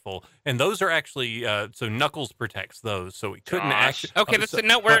powerful, and those are actually so Knuckles protects those, so we couldn't Josh. actually. Okay, this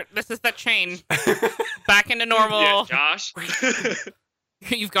is that chain back into normal. Yeah, Josh.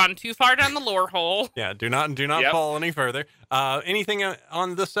 You've gone too far down the lore hole. Yeah, do not Yep. fall any further. Anything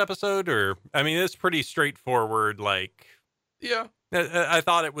on this episode, or I mean, it's pretty straightforward. Like, Yeah. I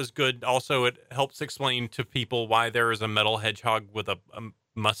thought it was good. Also, it helps explain to people why there is a metal hedgehog with a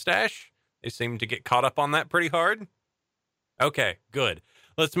mustache. They seem to get caught up on that pretty hard. Okay, good.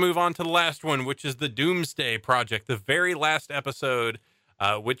 Let's move on to the last one, which is the Doomsday Project, the very last episode,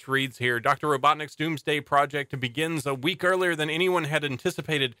 which reads here, Dr. Robotnik's Doomsday Project begins a week earlier than anyone had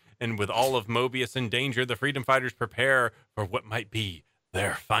anticipated, and with all of Mobius in danger, the Freedom Fighters prepare for what might be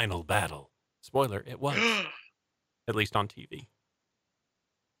their final battle. Spoiler, it was. At least on TV.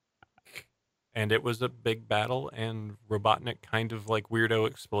 And it was a big battle, and Robotnik kind of like weirdo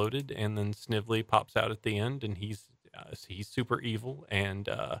exploded, and then Snively pops out at the end, and he's super evil, and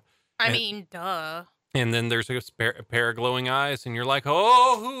I mean, duh. and then there's a pair of glowing eyes, and you're like,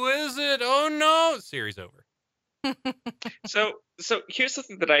 oh, who is it? Oh no, series over. So here's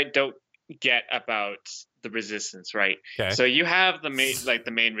something that I don't get about the resistance, right? Okay. So you have the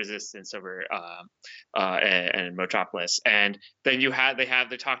main resistance over and Metropolis, and then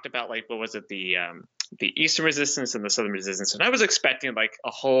they talked about like what was it, the Eastern Resistance and the Southern Resistance, and I was expecting like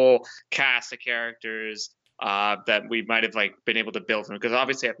a whole cast of characters that we might have like been able to build from, because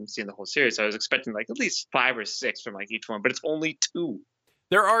obviously I haven't seen the whole series, so I was expecting like at least 5 or 6 from like each one, but it's only 2.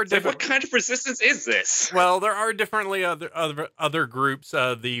 There are It's like, different. what kind of resistance is this? Well, there are differently other groups.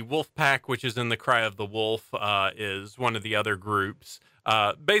 The Wolf Pack, which is in the Cry of the Wolf, is one of the other groups.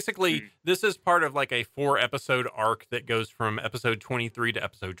 Basically, this is part of like a 4-episode arc that goes from episode 23 to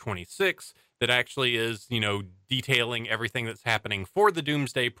episode 26. That actually is, detailing everything that's happening for the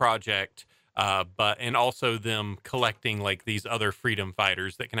Doomsday Project. And also them collecting like these other freedom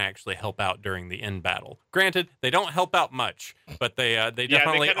fighters that can actually help out during the end battle. Granted, they don't help out much, but they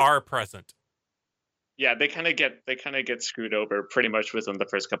definitely are present. Yeah, they kind of get screwed over pretty much within the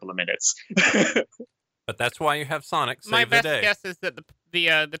first couple of minutes. But that's why you have Sonic save My the best day. guess is that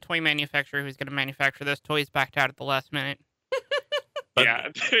the toy manufacturer who's going to manufacture those toys backed out at the last minute. But- Yeah,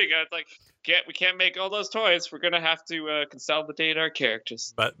 there you go. It's like we can't make all those toys. We're gonna have to consolidate our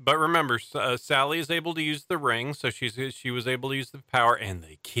characters. But remember, Sally is able to use the ring, so she was able to use the power, and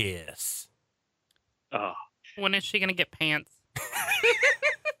they kiss. Oh, When is she going to get pants?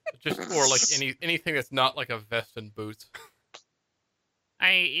 Just or like anything that's not like a vest and boots.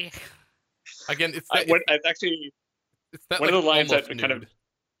 I Again, it's actually it's that one like, of the lines that almost kind nude. of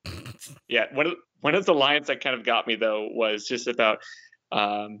yeah one of the lines that kind of got me though was just about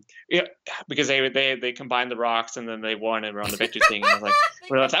because they combined the rocks and then they won and were on the victory thing, and I was like,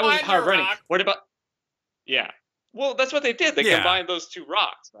 well, that was the power of running. What about well, that's what they did. They combined those 2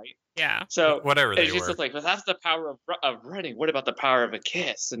 rocks, right? yeah. So Whatever they it's just were. like, well, that's the power of running. What about the power of a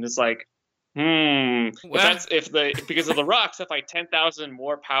kiss? And it's like, because of the rocks, if I 10,000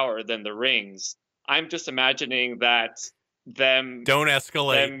 more power than the rings, I'm just imagining that them Don't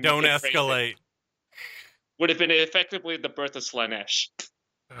escalate. them Don't embracing- escalate. would have been effectively the birth of Slanesh.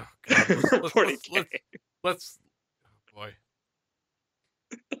 Oh, God. Let's oh, boy.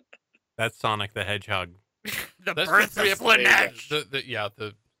 That's Sonic the Hedgehog. The That's birth the three of episodes.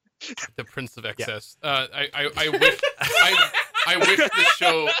 Slanesh. The Prince of Excess. I wish I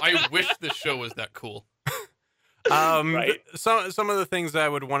wish the show was that cool. Right. Some of the things I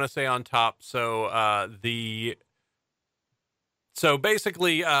would want to say on top. So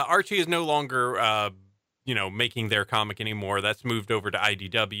basically, Archie is no longer making their comic anymore. That's moved over to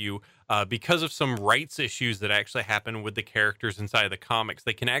IDW because of some rights issues that actually happen with the characters inside of the comics.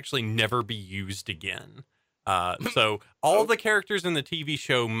 They can actually never be used again. So all the characters in the TV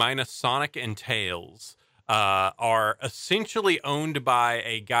show, minus Sonic and Tails, are essentially owned by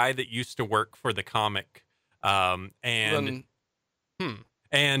a guy that used to work for the comic. And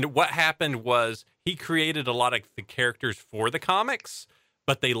what happened was he created a lot of the characters for the comics,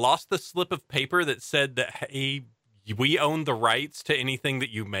 but they lost the slip of paper that said that, hey, we own the rights to anything that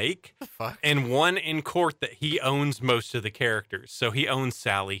you make, and won in court that he owns most of the characters. So he owns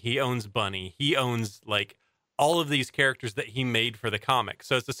Sally, he owns Bunny, he owns like all of these characters that he made for the comic.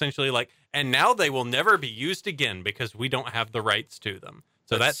 So it's essentially like, and now they will never be used again because we don't have the rights to them.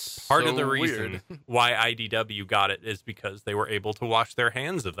 So that's part of the reason why IDW got it, is because they were able to wash their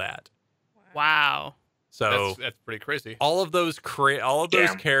hands of that. Wow. So that's pretty crazy. all of those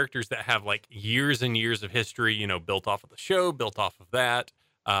characters that have like years and years of history, built off of the show, built off of that,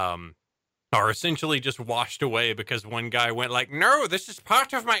 are essentially just washed away because one guy went like, no, this is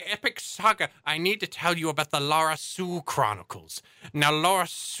part of my epic saga. I need to tell you about the Lara Sue Chronicles. Now, Lara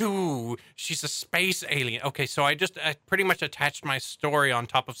Sue, she's a space alien. Okay, so I pretty much attached my story on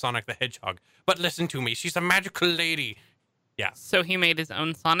top of Sonic the Hedgehog. But listen to me, she's a magical lady. Yeah. So he made his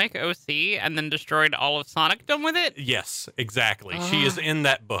own Sonic OC and then destroyed all of Sonicdom with it? Yes, exactly. She is in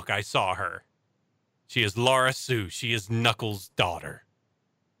that book. I saw her. She is Lara Sue. She is Knuckles' daughter.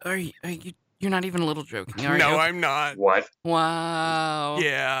 You're not even a little joking, are you? No, I'm not. What? Wow.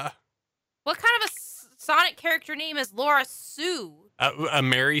 Yeah. What kind of a Sonic character name is Laura Sue? A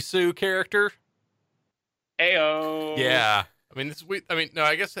Mary Sue character? Ayo. Yeah. I mean, no.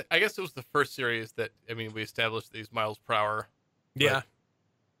 I guess it was the first series that we established these miles per hour. Yeah.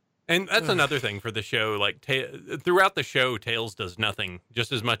 And that's another thing for the show. Like throughout the show, Tails does nothing,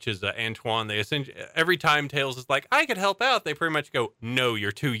 just as much as Antoine. They essentially every time Tails is like, "I could help out," they pretty much go, "No,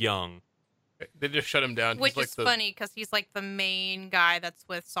 you're too young." They just shut him down. Which is funny because he's like the main guy that's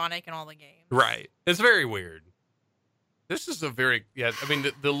with Sonic in all the games. Right. It's very weird. This is a very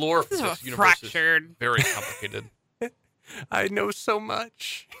the lore for this universe fractured. is very complicated. I know so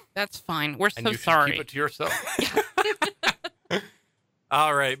much. That's fine. We're And so you should sorry. keep it to yourself.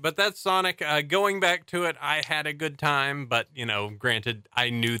 All right, but that's Sonic. Going back to it, I had a good time, but, granted, I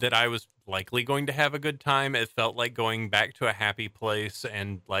knew that I was likely going to have a good time. It felt like going back to a happy place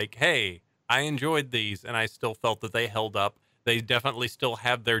and like, hey, I enjoyed these, and I still felt that they held up. They definitely still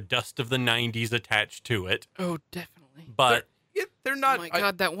have their dust of the 90s attached to it. Oh, definitely. But They're not. Oh my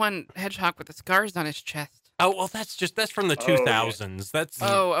God, that one hedgehog with the scars on his chest. oh, well, that's from the 2000s. That's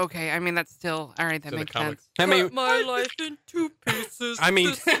Oh, okay. I mean, that's still all right. That in the makes comics. sense. I mean, my life in 2 pieces. I mean,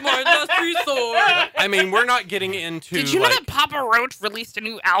 This is my last resort. I mean, we're not getting into. Did you know like, that Papa Roach released a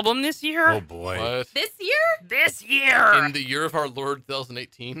new album this year? Oh boy. What? This year? This year. In the year of our Lord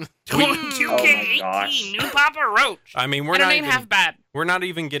 2018. 2K18, gosh. new Papa Roach. I mean, I don't even half bad. we're not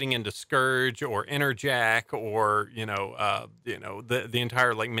even getting into Scourge or Interjack or the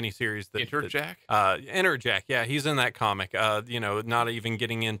entire like miniseries that Interjack? Interjack, yeah, he's in that comic. Not even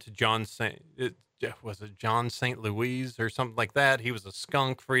getting into John St. Was it John St. Louis or something like that? He was a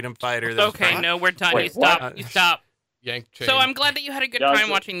skunk freedom fighter. that was Okay, trying- no, we're done. Wait, you stop. what? You stop. Yank chain. So I'm glad that you had a good Yeah, time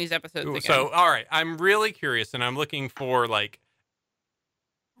so- watching these episodes again. So all right, I'm really curious, and I'm looking for like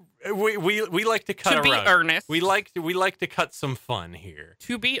we like to cut to a be rug. earnest. We like to cut some fun here.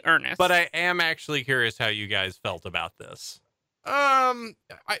 to be earnest. But I am actually curious how you guys felt about this. Fun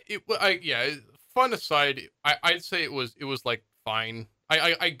aside, I'd say it was like fine.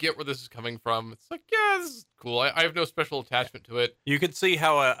 I get where this is coming from. It's like, yeah, this is cool. I have no special attachment to it. You could see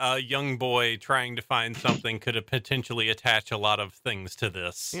how a young boy trying to find something could have potentially attach a lot of things to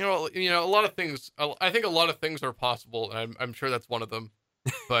this. A lot of things. I think a lot of things are possible, and I'm sure that's one of them.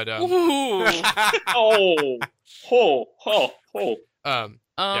 But Ooh. Oh, ho.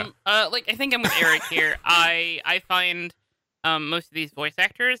 Like I think I'm with Eric here. I find most of these voice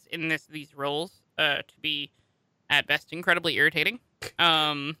actors in these roles to be at best incredibly irritating.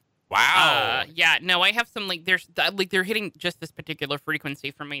 Wow. Yeah, no, I have some they're hitting just this particular frequency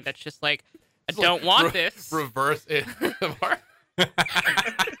for me that's just like, I don't want this. Reverse it.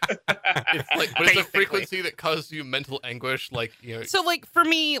 It's like, what is the frequency that causes you mental anguish? Like, you know. So, like, for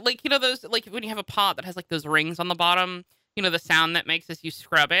me, like, you know, those, like, when you have a pot that has, like, those rings on the bottom, you know, the sound that makes as you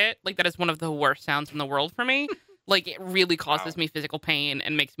scrub it, like, that is one of the worst sounds in the world for me. Like, it really causes me physical pain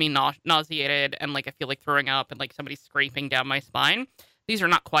and makes me nauseated, and, like, I feel like throwing up and, like, somebody's scraping down my spine. These are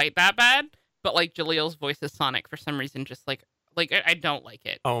not quite that bad, but, like, Jalil's voice as Sonic, for some reason, just, like I don't like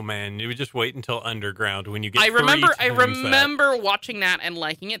it. Oh man, you would just wait until Underground when you get. I remember that. watching that and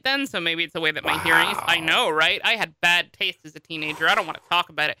liking it then. So maybe it's the way that my hearing is. I know, right? I had bad taste as a teenager. I don't want to talk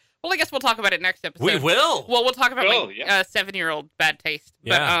about it. Well, I guess we'll talk about it next episode. We will. Well, we'll talk about my 7-year-old bad taste.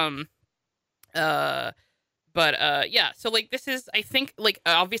 Yeah. Yeah. So like this is, I think, like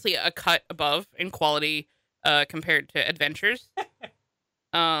obviously a cut above in quality compared to Adventures.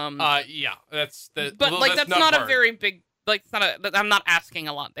 Yeah, that's that. But well, like that's not hard. a very big. Like, it's not I'm not asking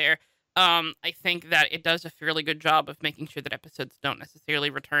a lot there. I think that it does a fairly good job of making sure that episodes don't necessarily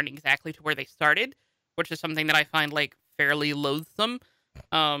return exactly to where they started, which is something that I find, like, fairly loathsome.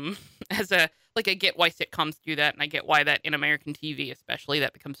 As a, like, I get why sitcoms do that, and I get why that in American TV, especially,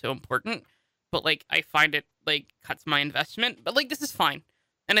 that becomes so important. But, like, I find it, like, cuts my investment. But, like, this is fine.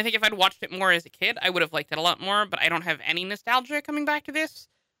 And I think if I'd watched it more as a kid, I would have liked it a lot more, but I don't have any nostalgia coming back to this.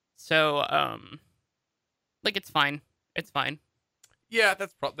 So, like, it's fine. It's fine. Yeah,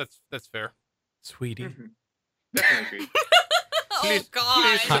 that's fair. Sweetie. Mm-hmm. Definitely agree. Oh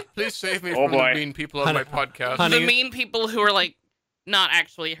God! Please save me Oh, from boy. the mean people on my podcast. Honey. The mean people who are, like, not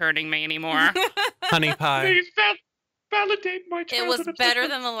actually hurting me anymore. Honey pie. Please validate my It was better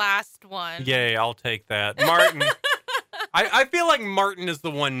than the last one. Yay, I'll take that. Martin. I feel like Martin is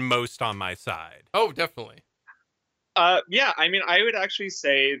the one most on my side. Oh, definitely. Yeah, I mean, I would actually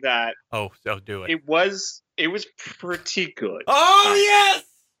say that Oh, do it. it was pretty good. Oh, yes!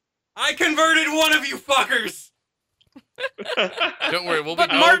 I converted one of you fuckers! Don't worry, we'll be.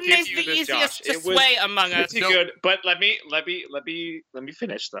 But I'll Martin give is you the this, easiest Josh. to It was sway among us. pretty good. But let me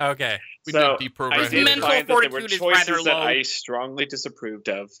finish though. Okay. We So, did I deprogram did him. Mental find that there were fortitude is choices rather that low. I strongly disapproved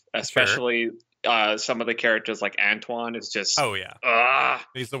of, especially some of the characters like Antoine is just Oh, yeah.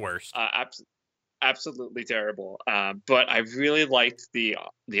 He's the worst. absolutely terrible. But I really liked the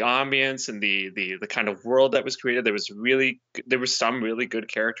ambience and the kind of world that was created. There was some really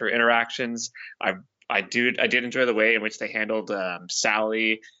good character interactions. I did enjoy the way in which they handled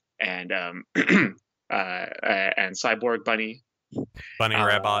Sally and and Cyborg Bunny. Bunny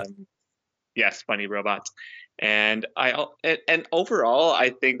Robot. Yes, Bunny Robot. And overall, I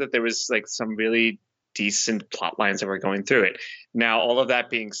think that there was like some really decent plot lines that were going through it. Now, all of that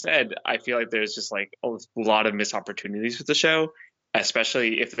being said, I feel like there's just like a lot of missed opportunities with the show,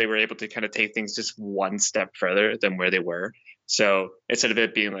 especially if they were able to kind of take things just one step further than where they were. So instead of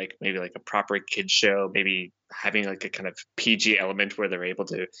it being like maybe like a proper kids show, maybe having like a kind of PG element where they're able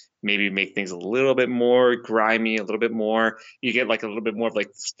to maybe make things a little bit more grimy, a little bit more, you get like a little bit more of like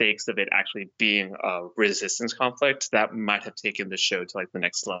the stakes of it actually being a resistance conflict that might have taken the show to like the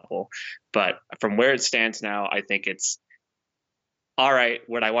next level. But from where it stands now, I think it's all right.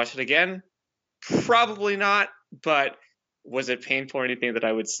 Would I watch it again? Probably not, but was it painful or anything that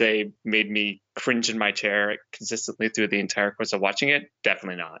I would say made me cringe in my chair consistently through the entire course of watching it?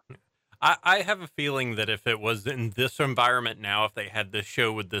 Definitely not. I have a feeling that if it was in this environment now, if they had this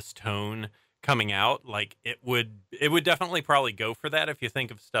show with this tone coming out, like it would definitely probably go for that. If you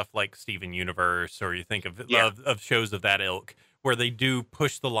think of stuff like Steven Universe, or you think of of shows of that ilk, where they do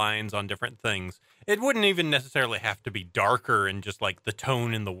push the lines on different things, it wouldn't even necessarily have to be darker and just like the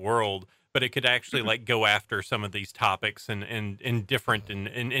tone in the world, but it could actually like go after some of these topics in different and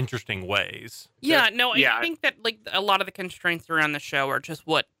interesting ways. Yeah, no, Yeah. I think that like a lot of the constraints around the show are just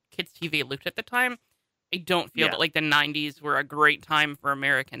what kids TV looked at the time. I don't feel Yeah. that like the 90s were a great time for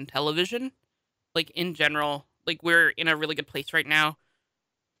American television. Like in general, like we're in a really good place right now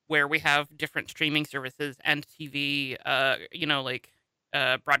where we have different streaming services and TV,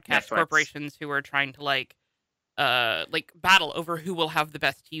 broadcast Netflix. corporations who are trying to like battle over who will have the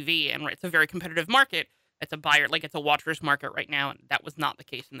best TV. And it's a very competitive market. It's a watcher's market right now. And that was not the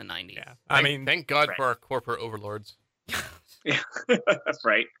case in the 90s. Yeah, I mean, Thank God Right. for our corporate overlords. Yeah, that's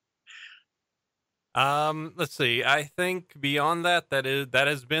right. Let's see. I think beyond that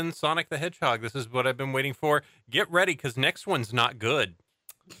has been Sonic the Hedgehog. This is what I've been waiting for. Get ready, because next one's not good.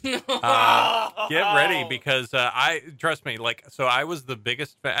 Get ready, because trust me. Like, so I was the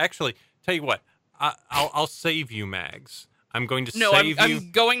biggest. Actually, tell you what, I'll save you, Mags. I'm going to No, save you.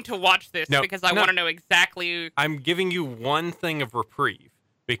 I'm going to watch this No, because I no. want to know exactly. I'm giving you one thing of reprieve,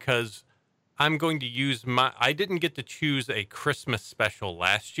 because I'm going to use I didn't get to choose a Christmas special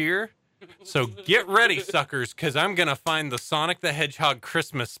last year, So get ready, suckers, because I'm going to find the Sonic the Hedgehog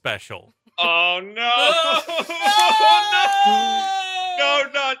Christmas special. Oh no! No,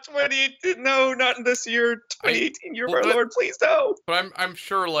 not 2018. No, not in this year. 2018. You're my lord. Please no. But I'm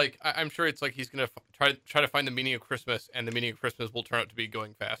sure, like, I'm sure it's like he's gonna try to find the meaning of Christmas, and the meaning of Christmas will turn out to be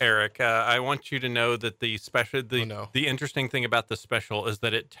going fast. Eric, I want you to know that the interesting thing about the special is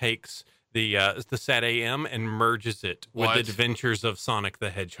that it takes the SatAM and merges it with What? the adventures of Sonic the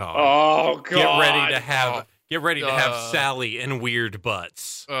Hedgehog. Oh god. Get ready to have Sally and weird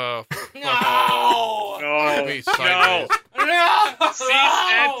butts. No. Look at me sideways. No. Cease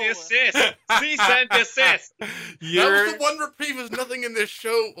and desist. Cease and desist. That was the one reprieve. Was nothing in this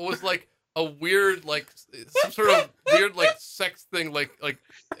show was like a weird, like some sort of weird, like sex thing. Like,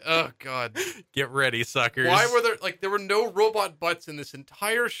 oh god. Get ready, suckers. Why were there were no robot butts in this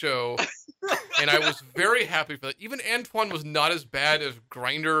entire show, and I was very happy for that. Even Antoine was not as bad as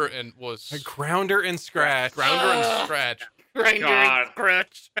Grinder and was Grounder and Scratch. Grounder and Scratch. Grinder God. and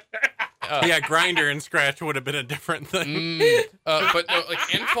Scratch. Yeah, Grinder and Scratch would have been a different thing. But no,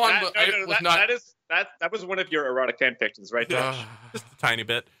 like Antoine was not. That was one of your erotic fan fictions, right there. Just a tiny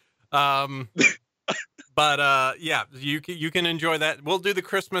bit. But yeah, you can enjoy that. We'll do the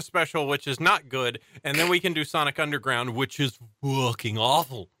Christmas special, which is not good, and then we can do Sonic Underground, which is fucking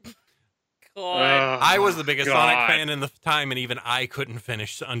awful. God. I was the biggest God. Sonic fan in the time, and even I couldn't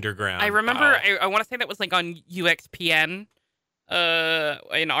finish Underground. I remember, I want to say that was like on UXPN,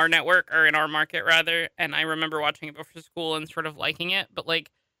 in our network, or in our market rather, and I remember watching it before school and sort of liking it, but like,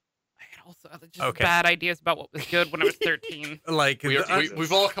 I had also just bad ideas about what was good when I was 13. Like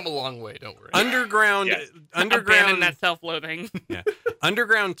We've all come a long way. Don't worry. Underground. Yes. Abandon that self-loathing. Yeah.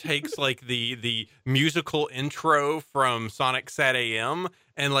 Underground takes like the musical intro from Sonic SatAM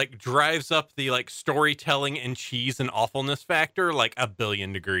and like drives up the like storytelling and cheese and awfulness factor like a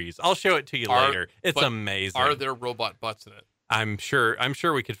billion degrees. I'll show it to you later. It's but amazing. Are there robot butts in it? I'm sure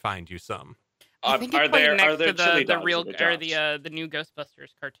we could find you some. I think Are it played there next to chili the dogs real in the or jobs? the new Ghostbusters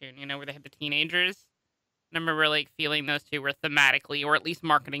cartoon, you know, where they had the teenagers. And I remember like feeling those two were thematically, or at least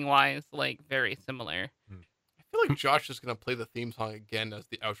marketing wise, like very similar. I feel like Josh is gonna play the theme song again as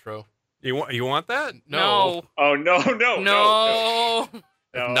the outro. You want that? No. Oh no.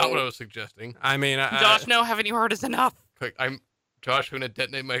 That's not what I was suggesting. I mean, Josh, no, haven't you heard us enough? Quick, Josh, I'm gonna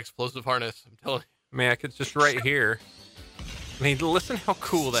detonate my explosive harness. I'm telling I mean, I could just right here. I mean, listen how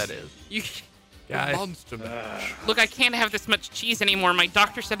cool that is, You you, guys. monster mash. look, I can't have this much cheese anymore. My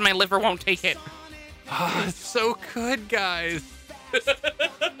doctor said my liver won't take it. Oh, it's so good, guys.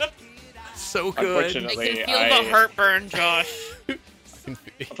 So good. I Unfortunately, can feel the heartburn, Josh.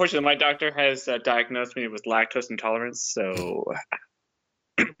 Unfortunately, my doctor has diagnosed me with lactose intolerance, so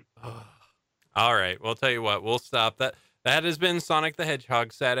All right. Well, I'll tell you what. We'll stop that. That has been Sonic the Hedgehog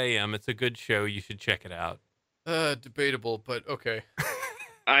SatAM. It's a good show. You should check it out. Debatable, but okay.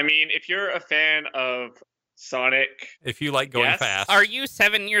 I mean, if you're a fan of Sonic, If you like going Yes. fast. Are you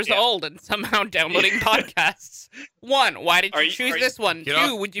 7 years Yeah. old and somehow downloading podcasts? 1, why did you choose this one? Get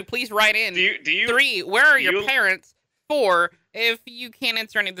 2, off. would you please write in? do you 3, where are your you- parents? 4, if you can't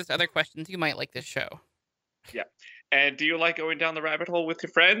answer any of those other questions, you might like this show. and do you like going down the rabbit hole with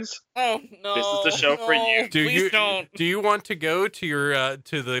your friends? Oh no! This is the show for you. Please don't. Do you want to go to your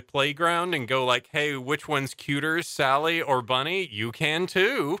to the playground and go like, hey, which one's cuter, Sally or Bunny? You can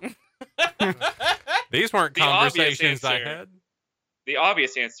too. These weren't The obvious conversations I answer. had. The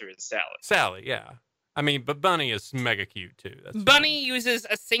obvious answer is Sally. Sally, yeah. I mean, but Bunny is mega cute too. That's Bunny uses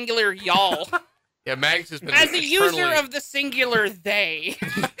a singular y'all. Yeah, Mags has been As a user eternally- of the singular they,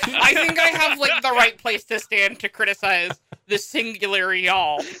 I think I have like the right place to stand to criticize the singular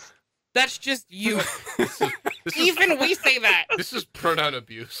y'all. That's just you. This is, Even we say that. this is pronoun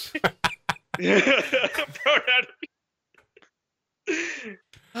abuse.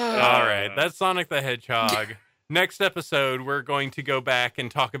 All right, that's Sonic the Hedgehog. Next episode, we're going to go back and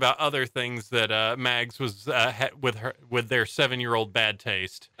talk about other things that Mags was with their 7-year-old bad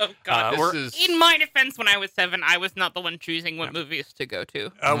taste. Oh God. This is In my defense, when I was 7, I was not the one choosing what movies to go to.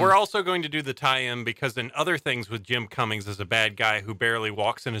 We're also going to do the tie-in because in other things with Jim Cummings as a bad guy who barely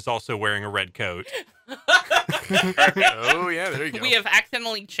walks and is also wearing a red coat. oh yeah, there you go. We have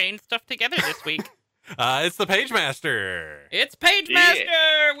accidentally chained stuff together this week. It's the Page Master. It's Page Master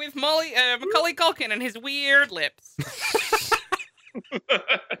with Macaulay Culkin and his weird lips.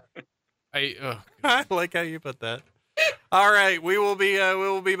 I like how you put that. All right, we will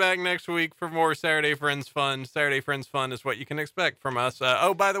be back next week for more Saturday Friends Fun. Saturday Friends Fun is what you can expect from us.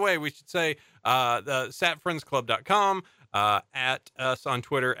 Oh, by the way, we should say satfriendsclub.com. At us on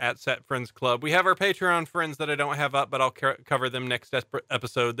Twitter, at Sat Friends Club. We have our Patreon friends that I don't have up, but I'll cover them next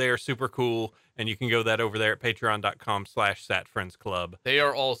episode. They are super cool, and you can go that over there at patreon.com/SatFriendsClub. They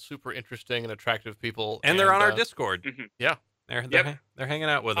are all super interesting and attractive people. And they're on our Discord. Mhm. Yeah. They're hanging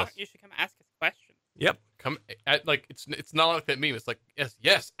out with us. You should come ask us questions. Yep. Come at it's not like that meme. It's like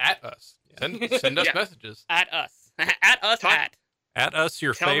yes, at us. Send us Yeah. messages. At us. At us. Talk- At us,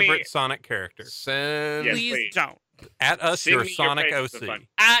 your Tell me- favorite Sonic character. Send Yes, Please please. don't. At us, Sing your me your Sonic praises of OC. fun.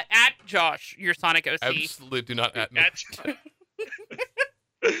 At Josh, your Sonic OC. absolutely do not at me.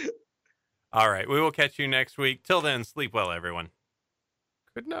 All right. We will catch you next week. Till then, sleep well, everyone.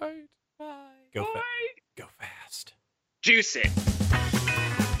 Good night. Bye. Go fast. Juice it.